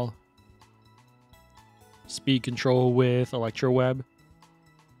as well. Speed control with Electro Web.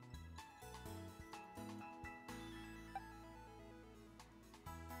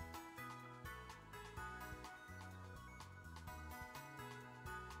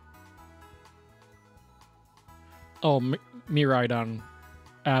 Oh, Miraidon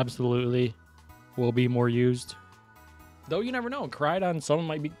absolutely will be more used. Though you never know, Crydon,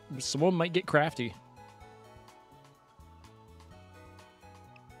 someone might get crafty.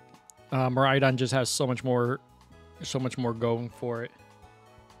 Miraidon just has so much more going for it.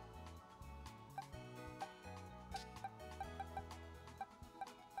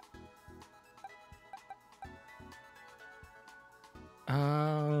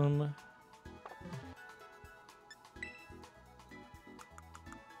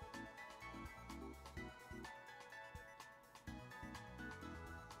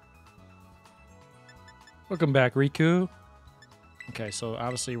 Welcome back, Riku. Okay, so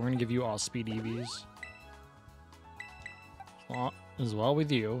obviously we're gonna give you all speed EVs. As well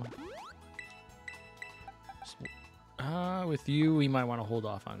with you. So, with you, we might want to hold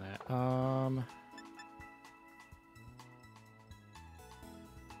off on that.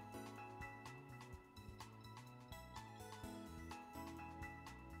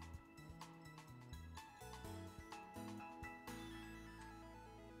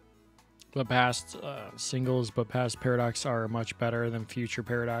 But past singles, but past Paradox are much better than future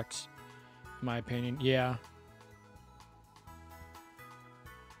Paradox, in my opinion. Yeah.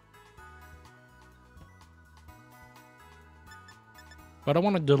 But I don't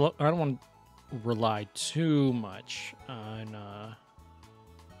want to rely too much on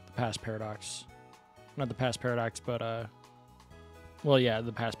the past Paradox. Not the past Paradox, but well, yeah,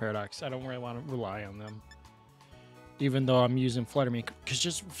 the past Paradox. I don't really want to rely on them. Even though I'm using Fluttermane, because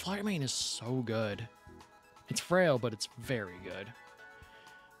just Fluttermane is so good. It's frail, but it's very good.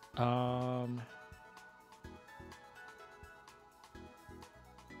 I'm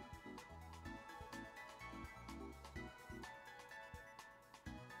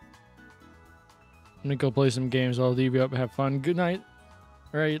gonna go play some games. I'll leave you up. Have fun. Good night.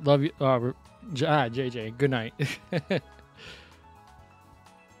 All right, love you. JJ. Good night.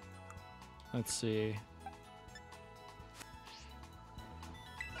 Let's see.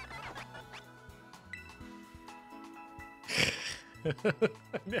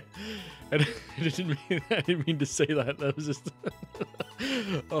 I didn't mean to say that. That was just.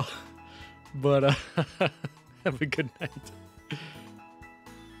 Oh, but have a good night.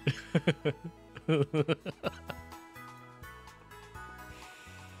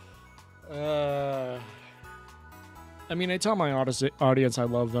 I mean, I tell my audience I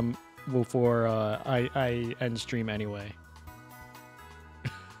love them before I end stream anyway.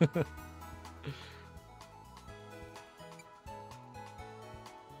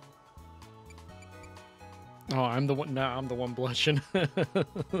 Oh, I'm the one. Now I'm the one blushing. Oh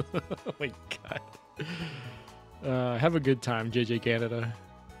my god. Have a good time, JJ Canada.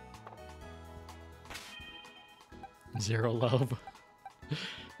 Zero love.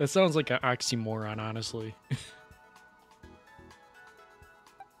 That sounds like an oxymoron, honestly.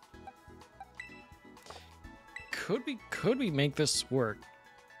 Could we make this work?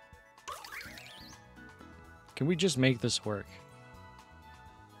 Can we just make this work?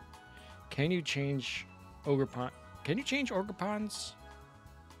 Can you change Ogerpon? Can you change Ogerpons?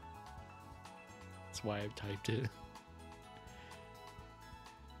 That's why I've typed it.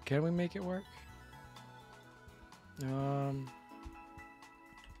 Can we make it work?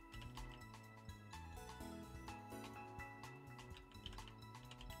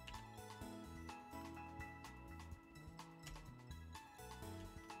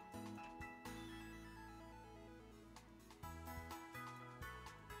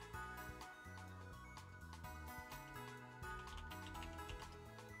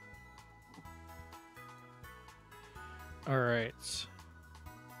 All right.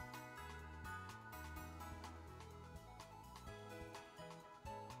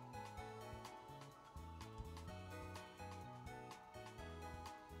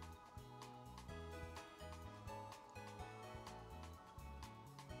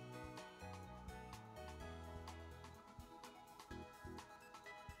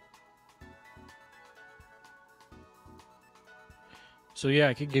 So yeah,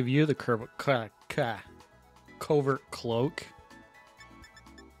 I could give you the covert cloak.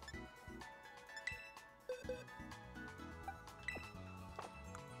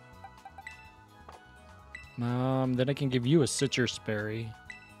 Then I can give you a citrus berry.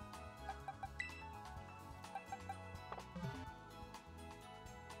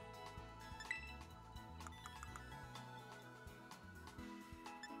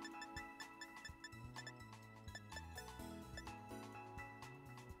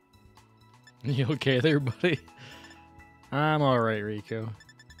 You okay there, buddy? I'm alright, Rico.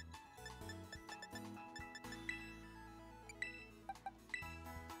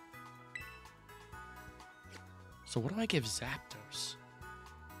 So what do I give Zapdos?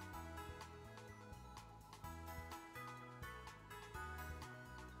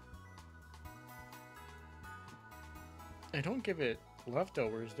 I don't give it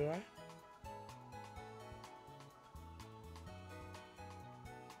leftovers, do I?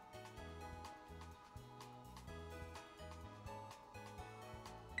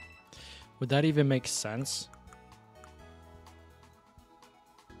 Would that even make sense?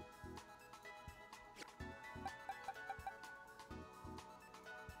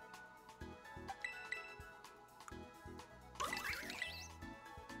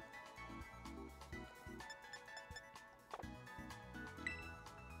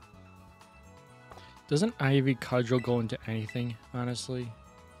 Doesn't Ivy Cudgel go into anything, honestly?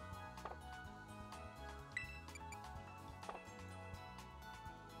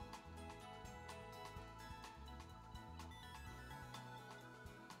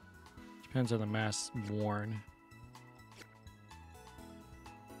 Depends on the mask worn.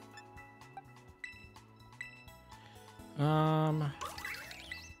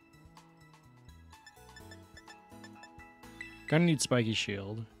 Gonna need Spiky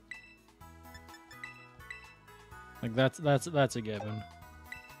Shield. Like that's a given.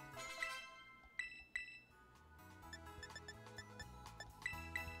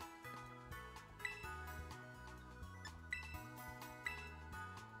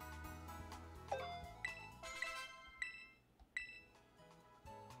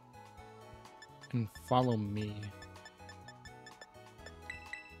 And follow me.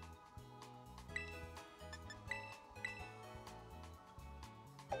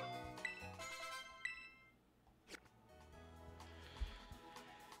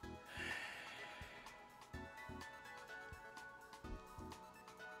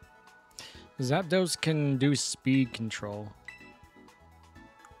 Zapdos can do speed control.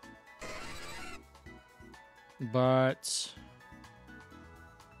 But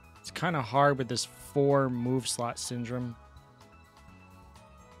it's kind of hard with this 4 move slot syndrome.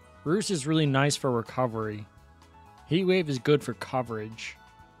 Roost is really nice for recovery. Heat Wave is good for coverage.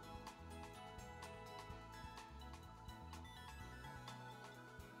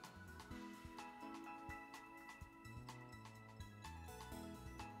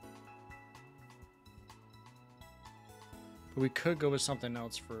 But we could go with something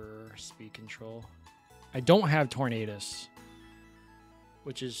else for speed control. I don't have Tornadus,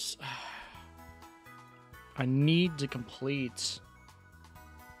 which is... I need to complete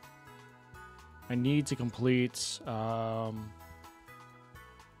Legends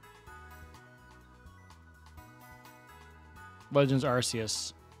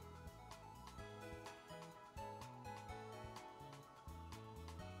Arceus.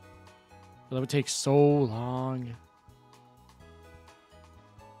 But that would take so long.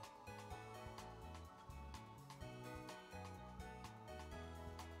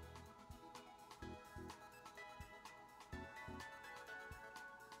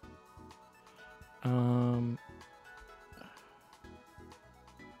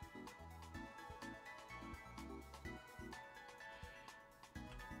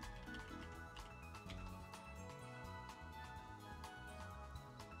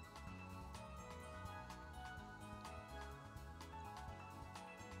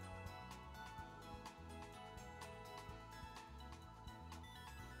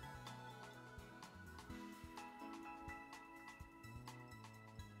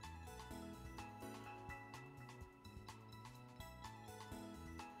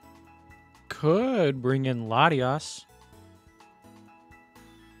 Could bring in Latios.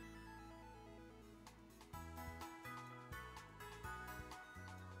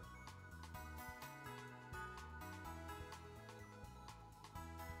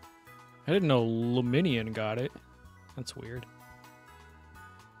 I didn't know Luminion got it. That's weird.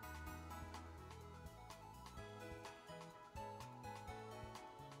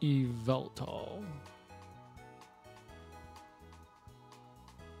 Yveltal.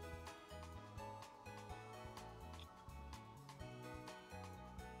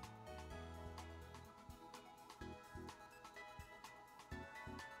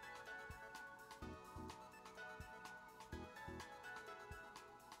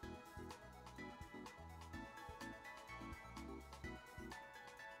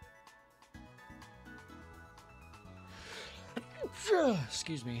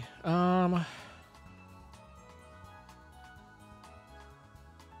 Excuse me. Wouldn't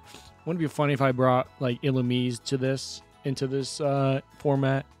it be funny if I brought like Illumise to this into this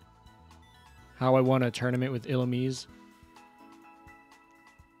format? How I won a tournament with Illumise.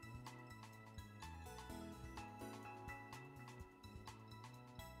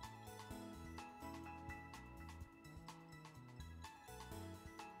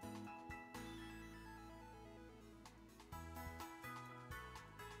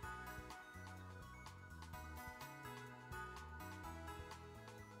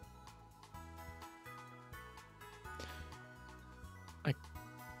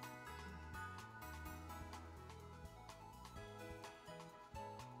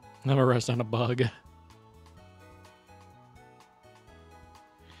 I'm a rest on a bug.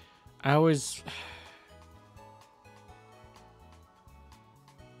 I always...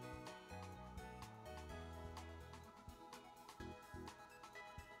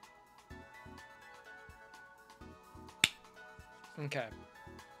 Okay.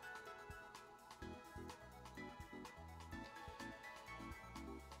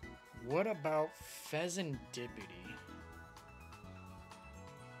 What about Pheasantipity?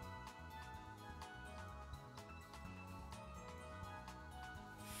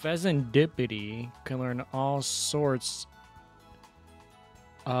 Pheasantipity can learn all sorts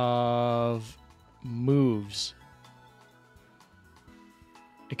of moves.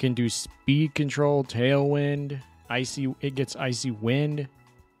 It can do speed control, tailwind, icy. It gets icy wind.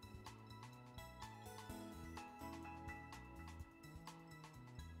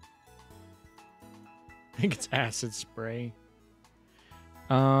 It gets acid spray.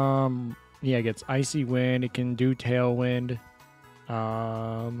 Yeah, it gets icy wind. It can do tailwind.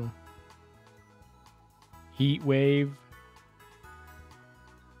 Heat wave.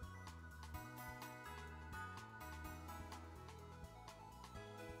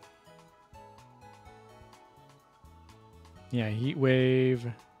 Yeah, heat wave.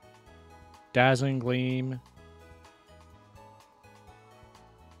 Dazzling gleam.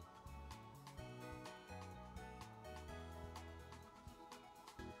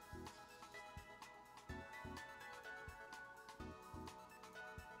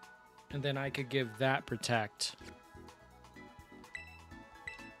 And then I could give that protect.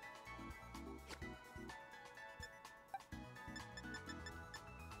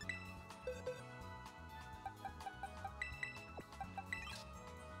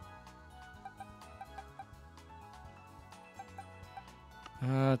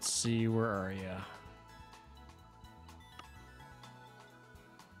 Let's see, where are you?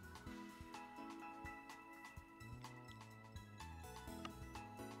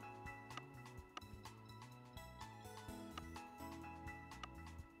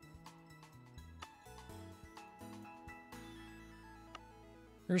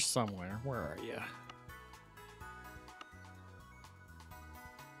 You're somewhere. Where are you?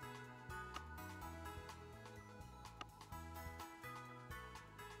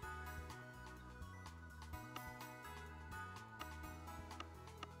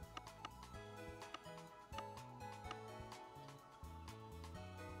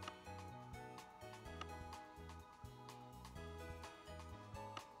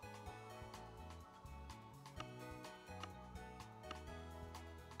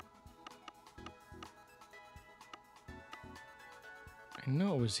 I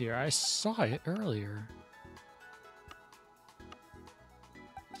know it was here. I saw it earlier.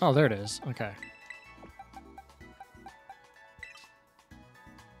 Oh, there it is. Okay.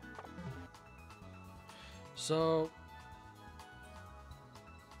 So...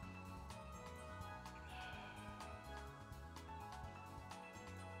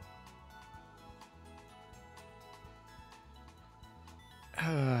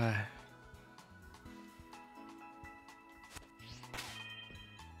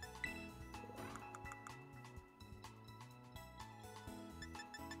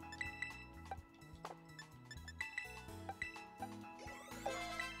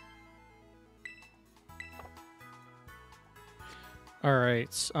 All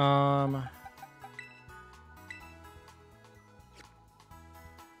right.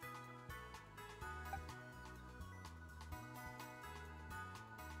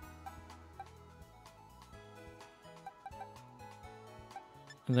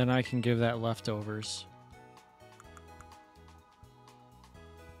 And then I can give that leftovers.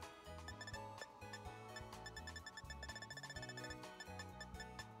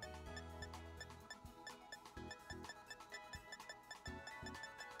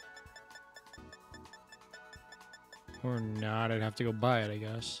 Or not, I'd have to go buy it, I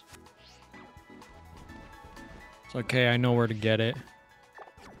guess. It's okay, I know where to get it.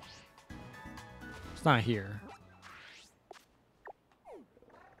 It's not here.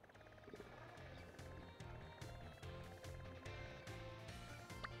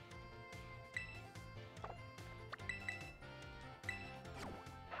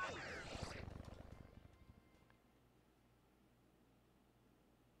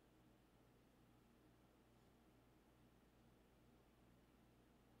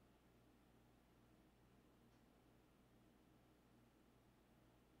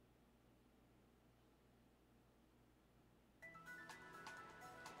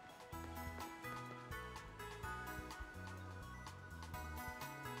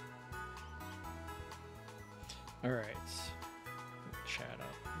 Alright. Chat up,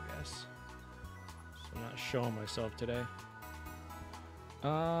 I guess. So I'm not showing myself today.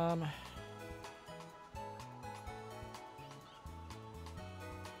 Well,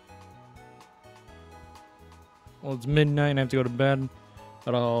 it's midnight and I have to go to bed,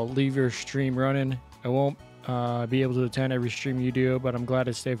 but I'll leave your stream running. I won't be able to attend every stream you do, but I'm glad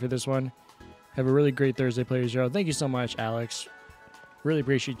to stay for this one. Have a really great Thursday, Players Zero. Thank you so much, Alex. Really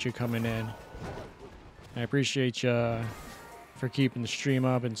appreciate you coming in. I appreciate you for keeping the stream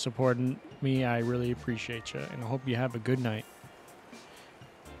up and supporting me. I really appreciate you, and I hope you have a good night.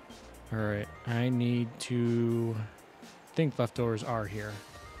 All right, I need to think leftovers are here.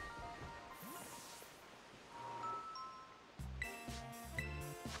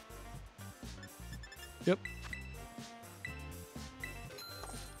 Yep.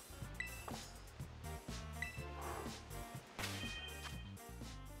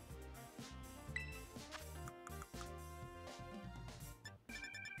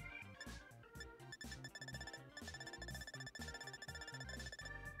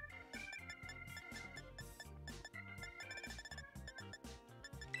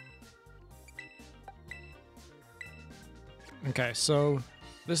 Okay, so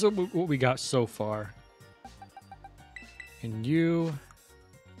this is what we got so far. And you...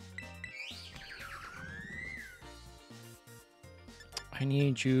 I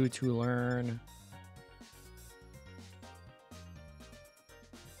need you to learn...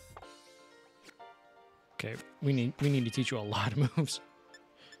 Okay, we need to teach you a lot of moves.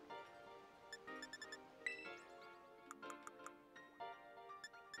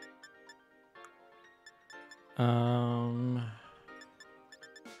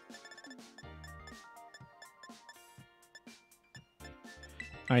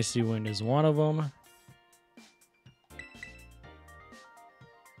 Icy Wind is one of them.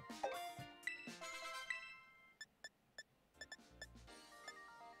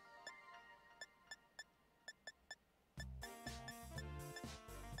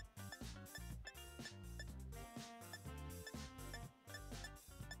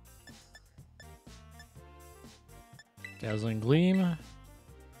 Dazzling Gleam.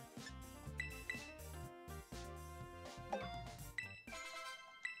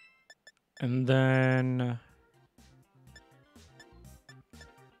 And then...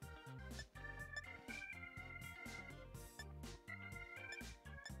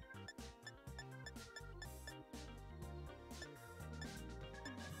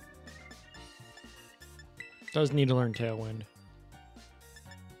 does need to learn Tailwind.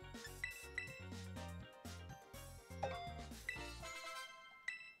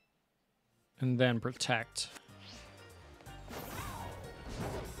 And then Protect.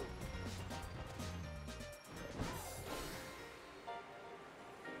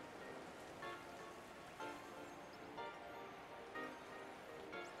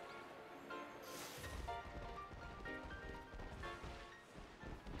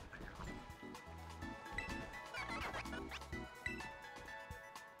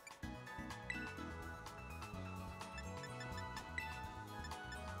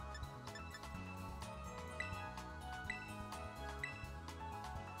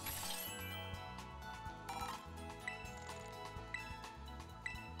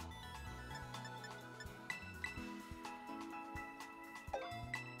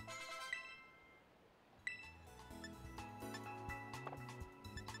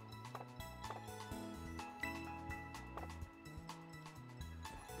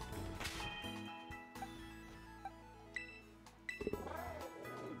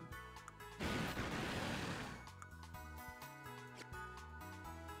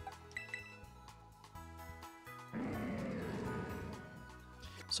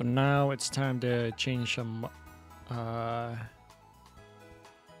 So now it's time to change some now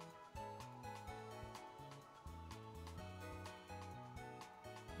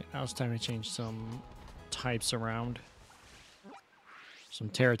it's time to change some types around. Some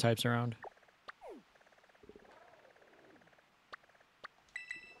Terra types around.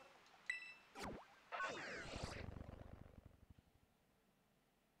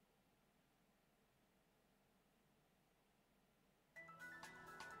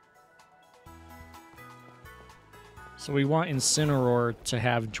 So we want Incineroar to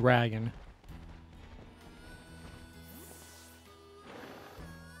have Dragon.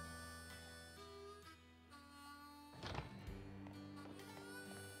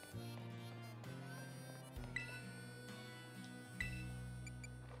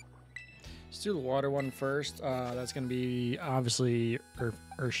 Let's do the water one first. That's going to be obviously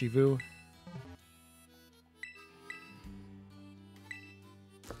Urshifu.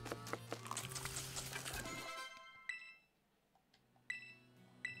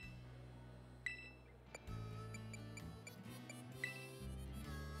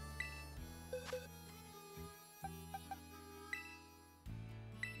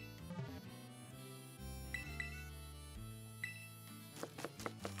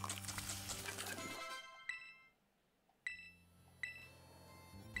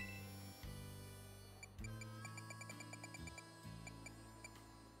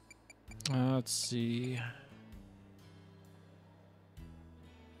 Let's see.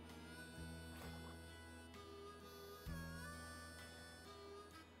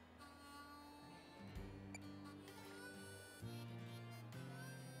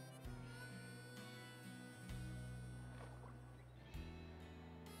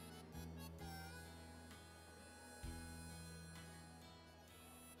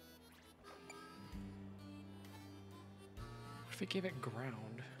 What if I gave it ground?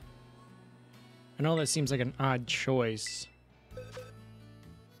 I know that seems like an odd choice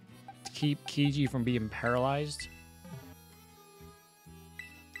to keep Kiji from being paralyzed.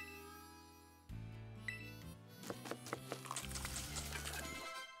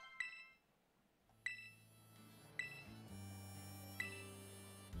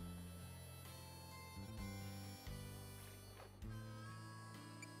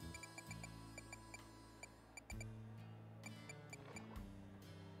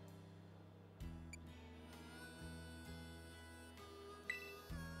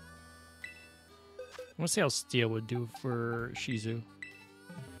 I want to see how Steel would do for Shizu.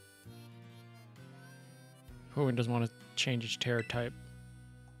 Hoenn doesn't want to change its Terra type.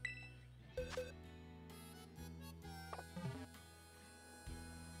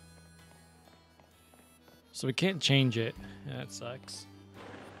 So we can't change it. Yeah, that sucks.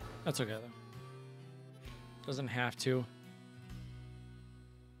 That's okay though. Doesn't have to.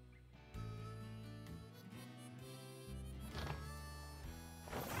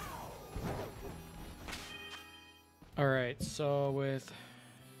 All right, so with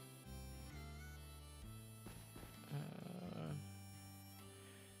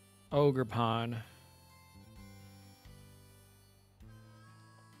Ogerpon,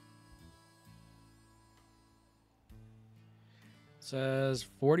 says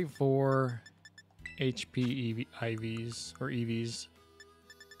 44 HP IVs or EVs.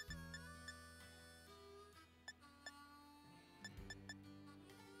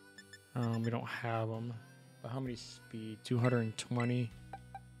 We don't have them. But how many speed? 220.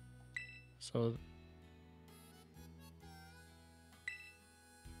 So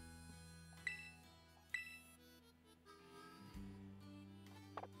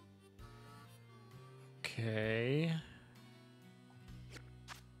okay.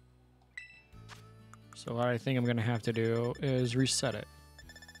 So what I think I'm gonna have to do is reset it.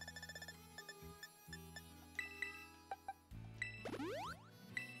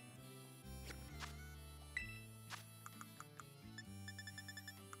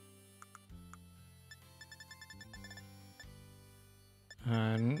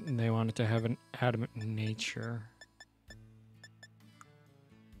 And they wanted to have an adamant nature.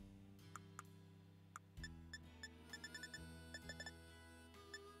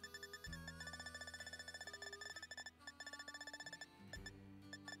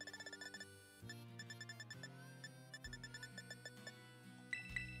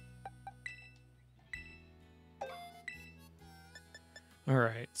 All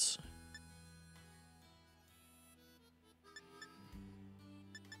right.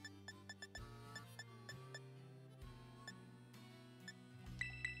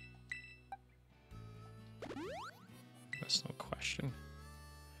 That's no question.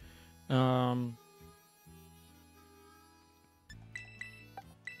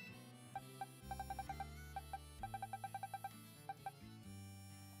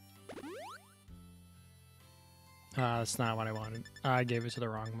 That's not what I wanted. I gave it to the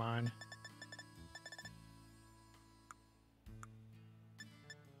wrong mine.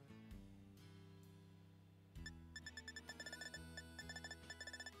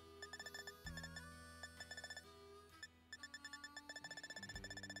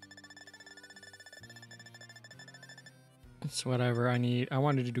 It's whatever I need. I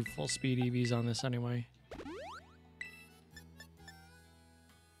wanted to do full speed EVs on this anyway.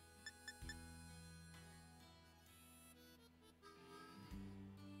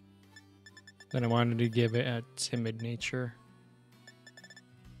 Then I wanted to give it a timid nature.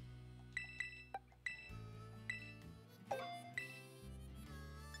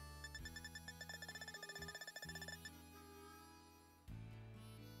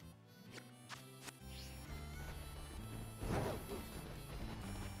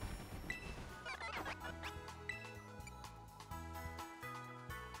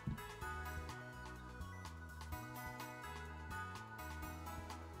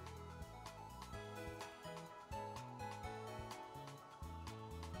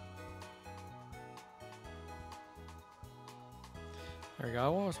 There we go. I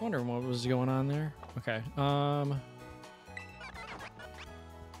was wondering what was going on there. Okay. Not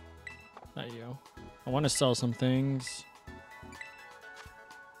you. I want to sell some things.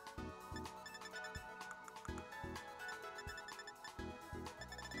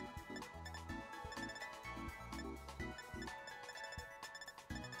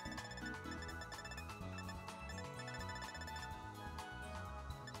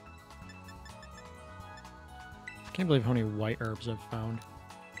 Can't believe how many white herbs I've found.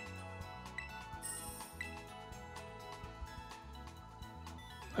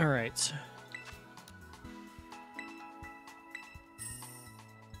 All right.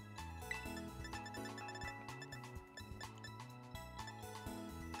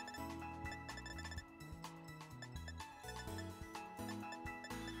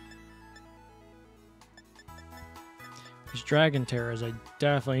 These dragon terrors, I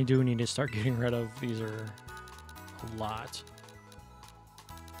definitely do need to start getting rid of. These are a lot.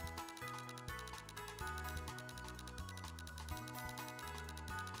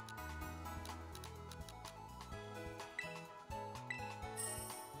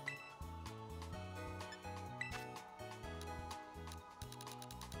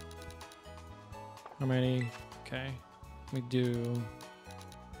 How many? Okay. We do.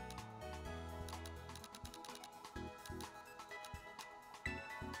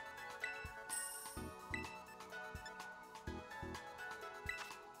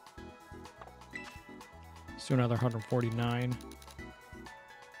 Let's do another 149.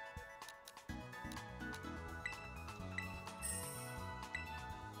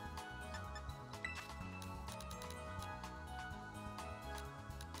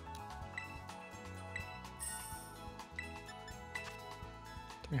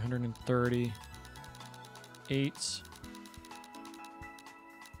 $338.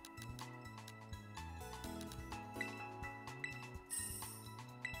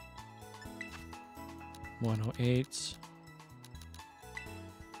 $108.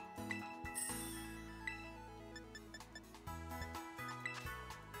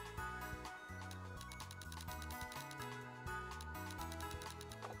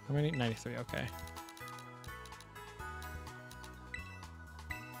 How many? 93, okay.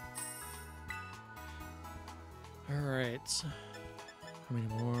 All right. How many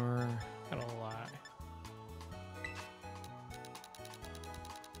more? Got a lot.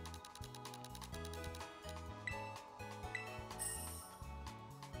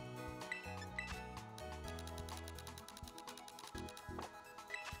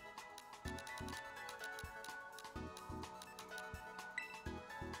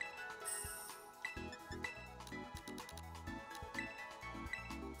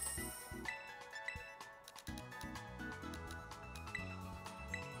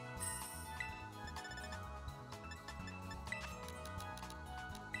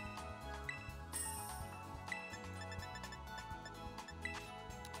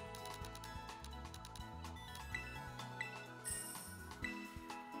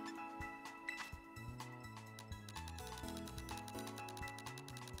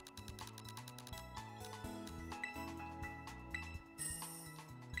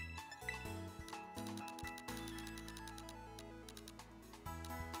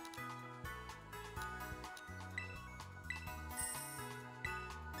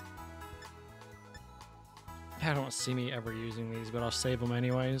 I don't see me ever using these, but I'll save them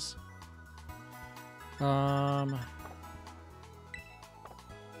anyways.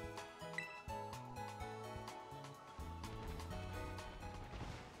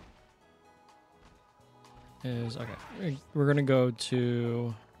 is okay. We're gonna go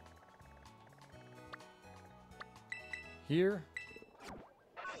to here,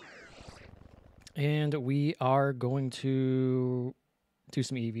 and we are going to do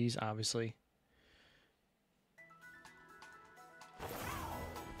some EVs, obviously.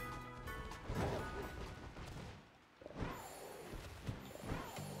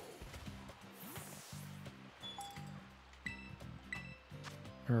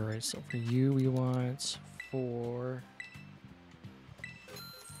 All right, so for you, we want for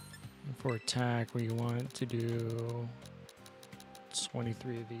attack, we want to do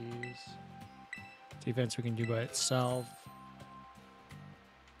 23 of these. Defense we can do by itself.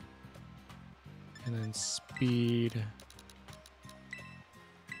 And then speed.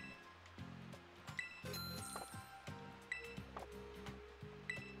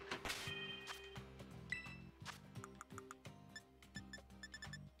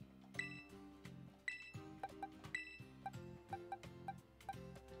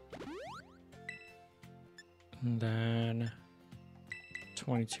 And then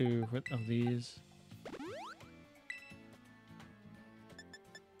 22 of these.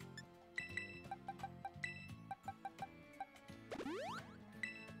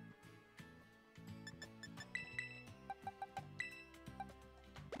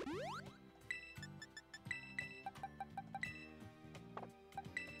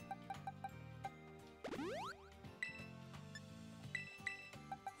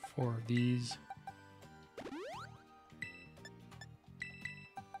 Four of these.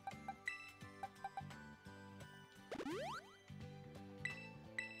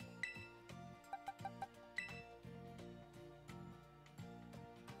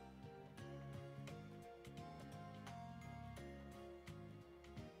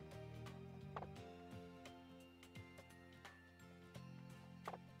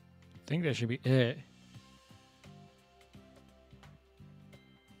 I think that should be it.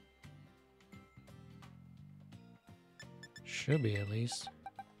 Should be, at least.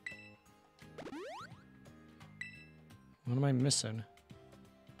 What am I missing?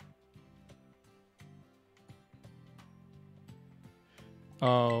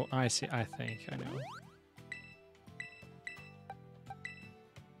 Oh, I see. I think I know.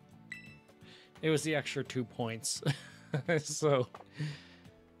 It was the extra 2 points. So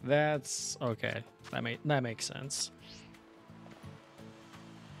that's okay. That makes sense.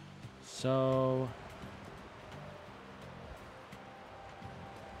 So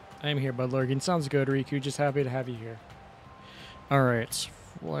I'm here, Bud Lurgan. Sounds good, Riku. Just happy to have you here. All right,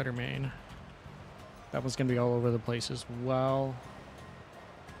 Fluttermane. That was gonna be all over the place as well.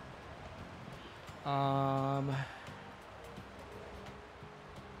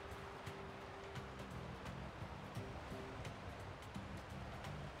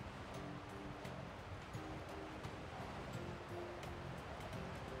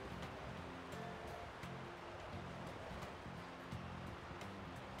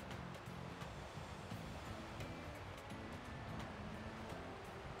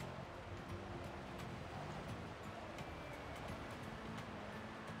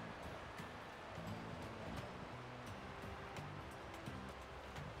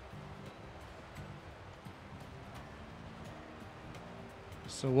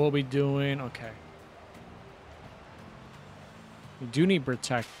 So we'll be doing okay. We do need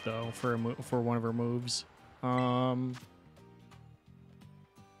protect though for one of our moves. So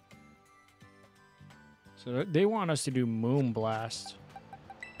they want us to do Moon Blast.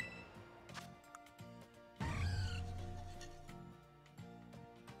 I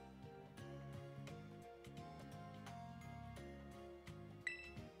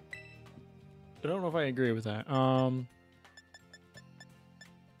don't know if I agree with that.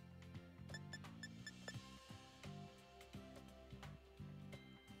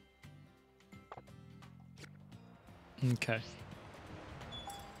 Okay.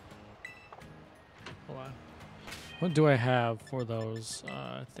 Hold on. What do I have for those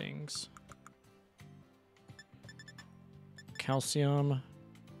things? Calcium.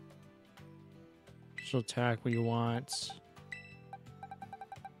 Special attack we want.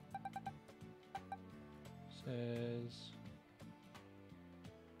 Says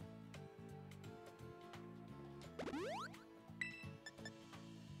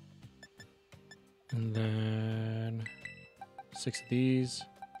and then 6 of these.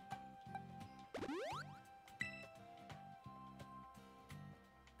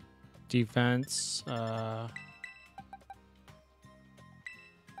 Defense,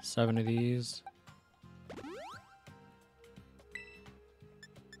 7 of these.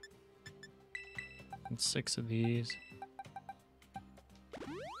 And 6 of these.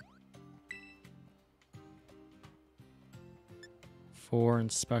 194 in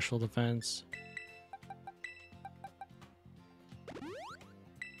special defense.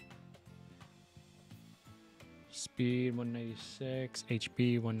 Speed 196,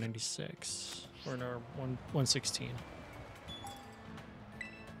 HP 196, or no, 116.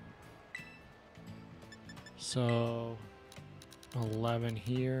 So 11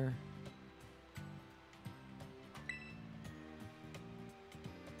 here.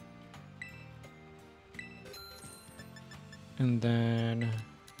 And then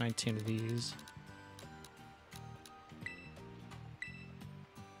 19 of these.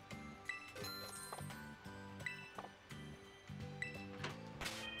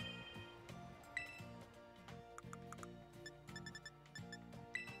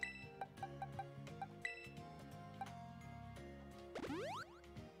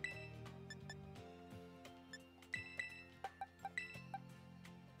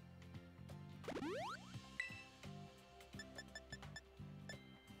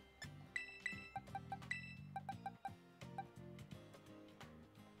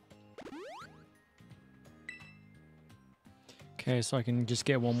 Okay, so I can just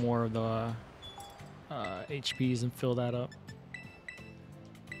get one more of the HPs and fill that up.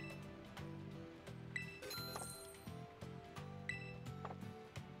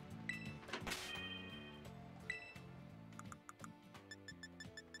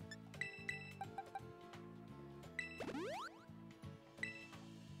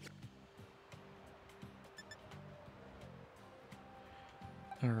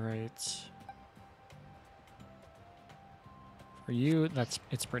 All right. For you,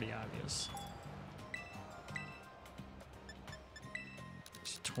 it's pretty obvious.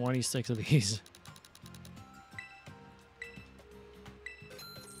 26 of these.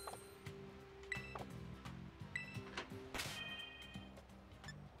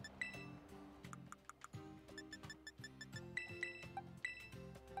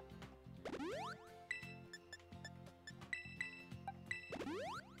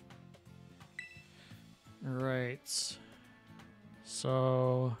 All right.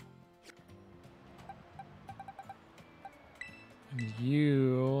 So and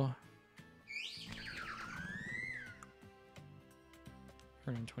you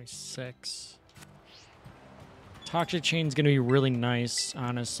 126. Toxic Chain's gonna be really nice,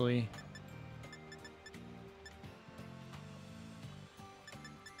 honestly.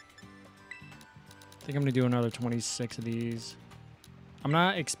 I think I'm gonna do another 26 of these. I'm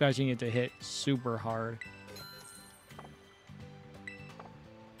not expecting it to hit super hard.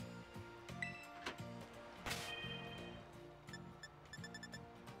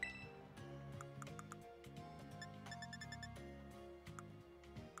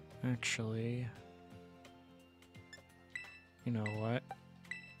 Actually, you know what?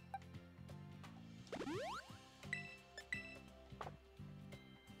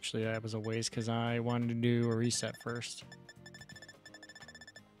 Actually, that was a waste because I wanted to do a reset first.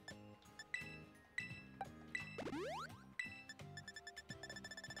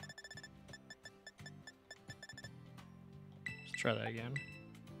 Let's try that again.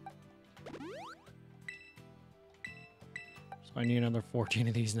 So I need another 14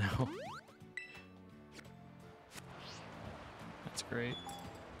 of these now. That's great.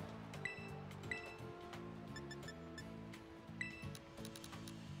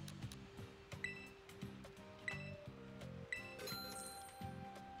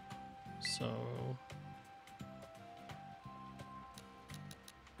 So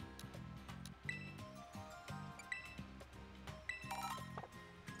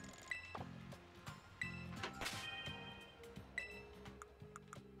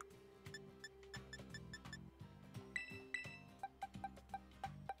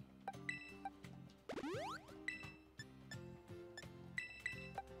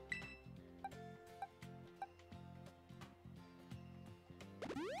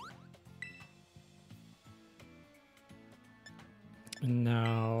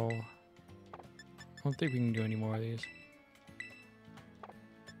now, I don't think we can do any more of these.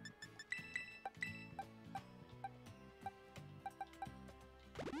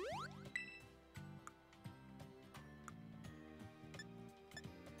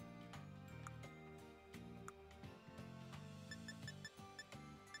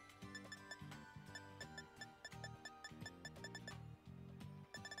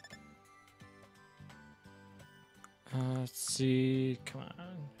 Let's see. Come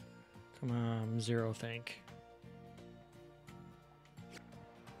on. Come on. Zero think.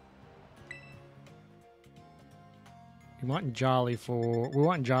 We want Jolly for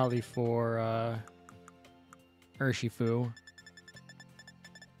Urshifu.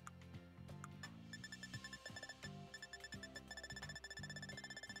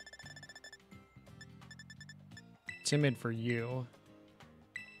 timid for you.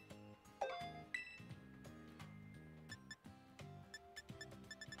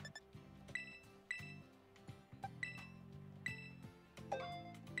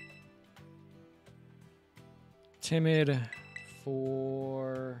 Timid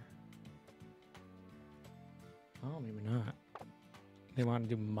for... Oh, maybe not. They want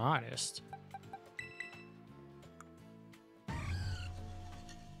to do modest.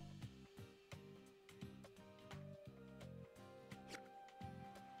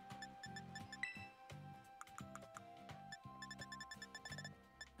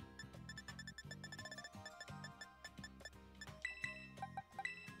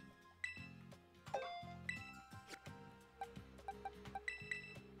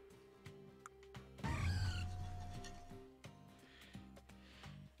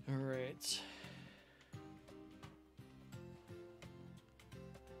 All right.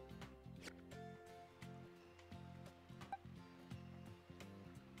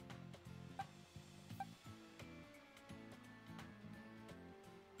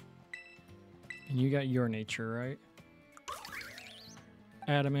 And you got your nature, right?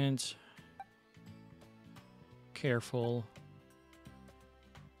 Adamant. Careful.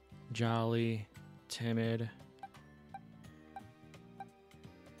 Jolly. Timid.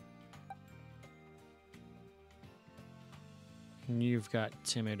 And you've got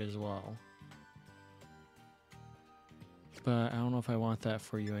timid as well. But I don't know if I want that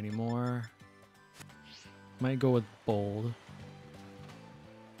for you anymore. Might go with bold.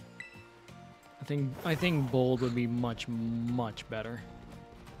 I think bold would be much better.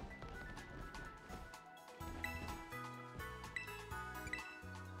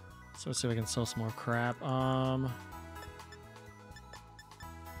 So let's see if I can sell some more crap.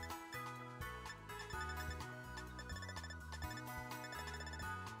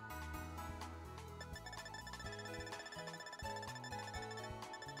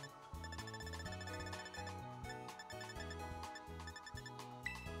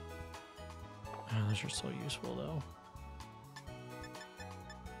 Oh, those are so useful, though.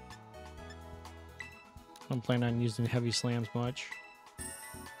 I don't plan on using heavy slams much.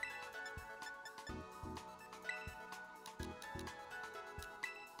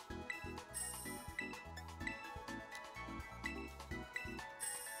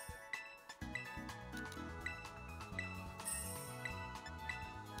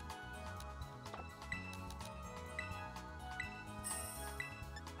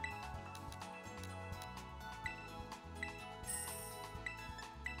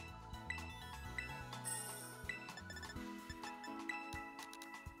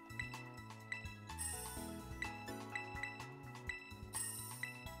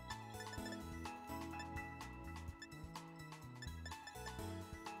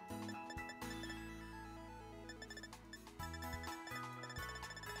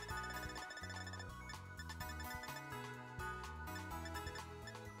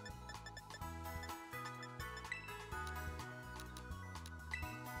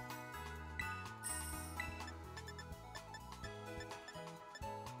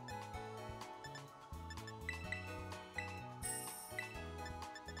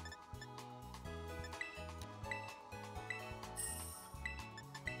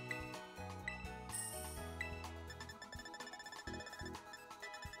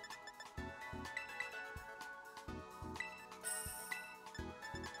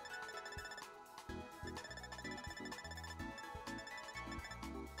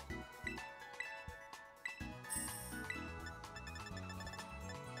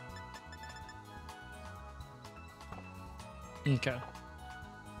 Okay.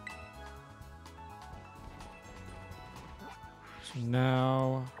 So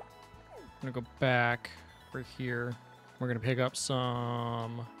now I'm gonna go back over here. We're gonna pick up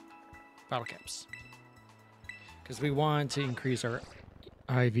some bottle caps because we want to increase our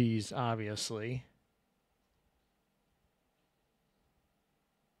IVs, obviously.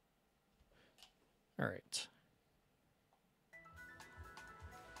 All right.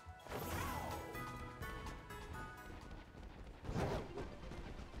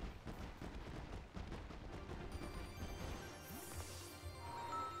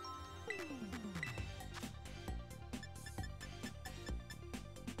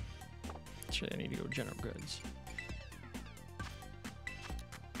 Shit, I need to go general goods.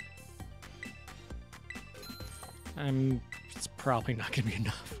 It's probably not gonna be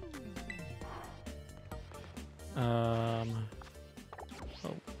enough. Oh,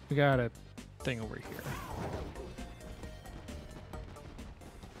 we got a thing over here.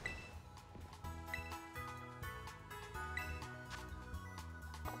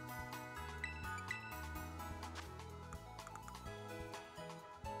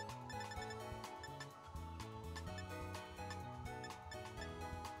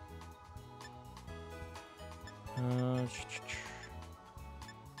 Uh,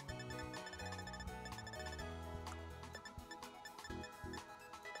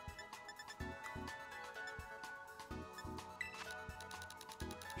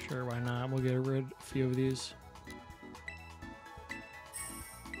 Sure, why not? We'll get rid of a few of these.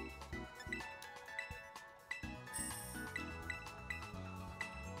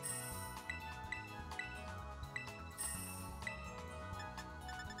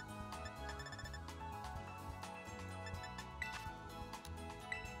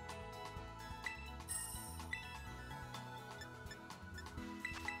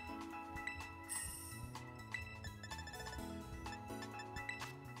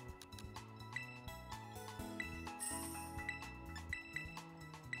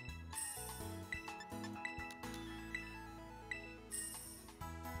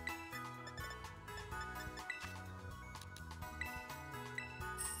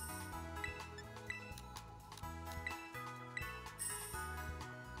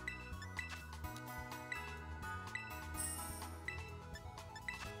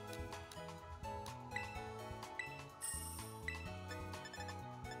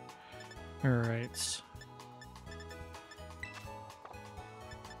 All right.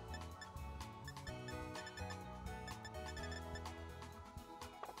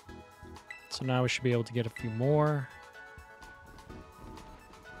 So now we should be able to get a few more.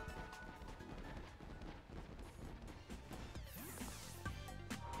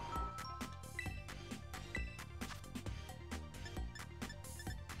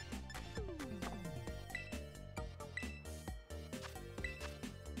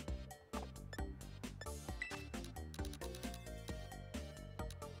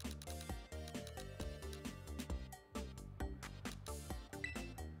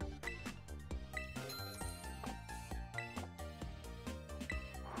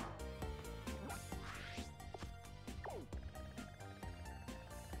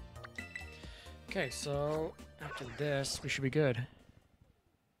 Okay, so after this, we should be good.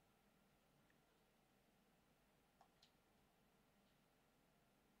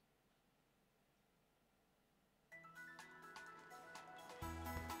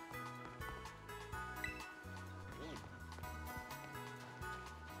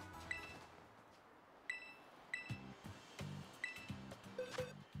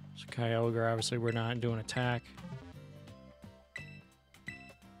 So Kyogre, obviously we're not doing attack.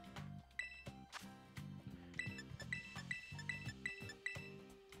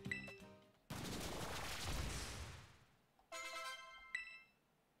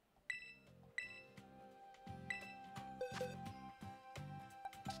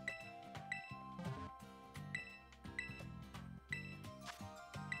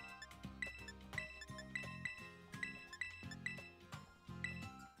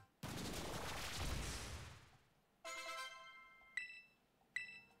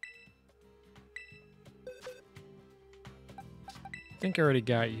 I think I already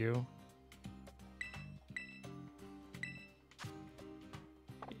got you.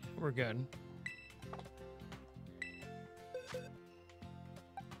 We're good.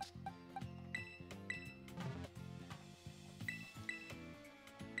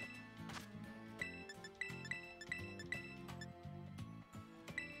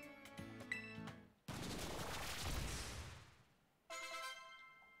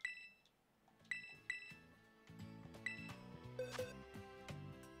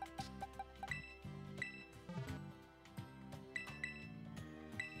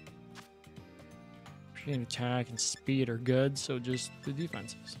 Attack and speed are good, so just the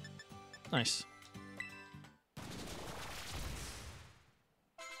defenses. Nice.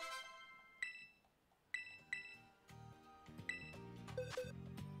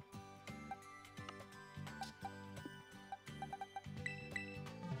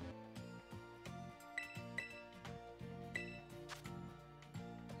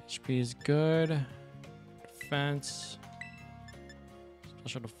 HP is good. Defense.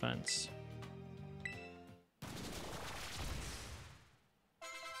 Special defense.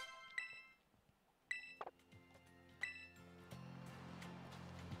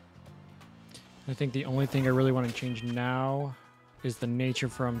 I think the only thing I really want to change now is the nature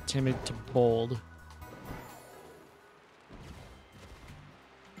from timid to bold.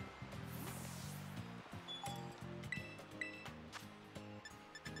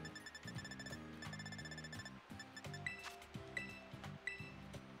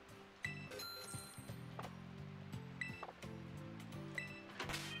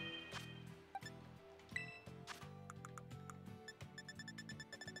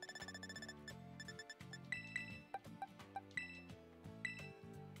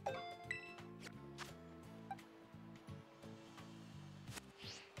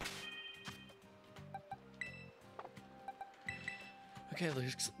 Okay,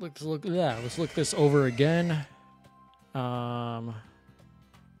 let's look this over again. That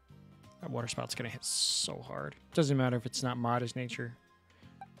water spout's gonna hit so hard. Doesn't matter if it's not modest nature.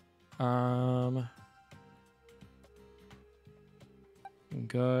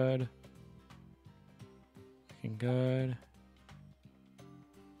 Good. Looking good.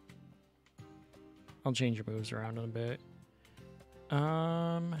 I'll change your moves around in a bit.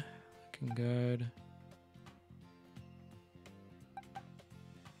 Looking good.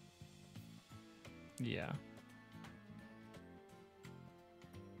 Yeah.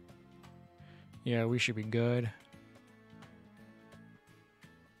 Yeah, we should be good.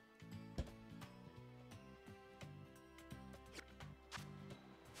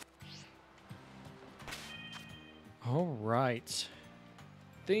 All right.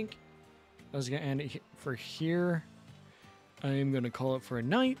 I think I was gonna end it for here. I am gonna call it for a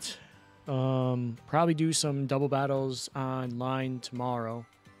night. Probably do some double battles online tomorrow.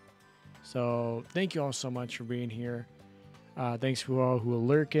 So thank you all so much for being here. Thanks to all who are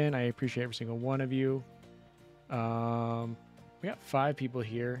lurking. I appreciate every single one of you. We got 5 people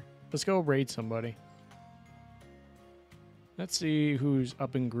here. Let's go raid somebody. Let's see who's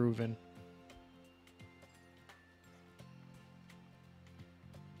up and grooving.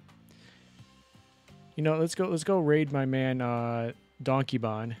 You know, let's go raid my man Donkey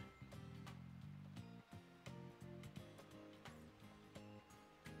Bon.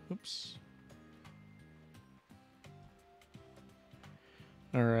 Oops.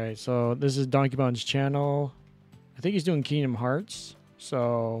 All right, so this is Donkey Bon's channel. I think he's doing Kingdom Hearts,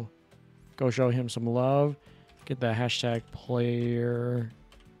 so go show him some love. Get the hashtag player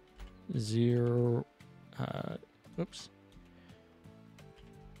 0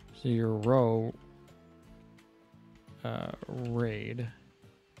 0 raid.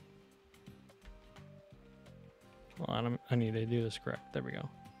 Hold on, I need to do this correct. There we go.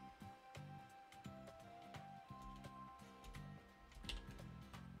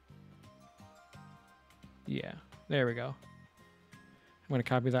 Yeah, there we go. I'm going to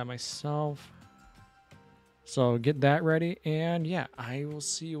copy that myself. So get that ready, and yeah, I will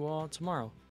see you all tomorrow.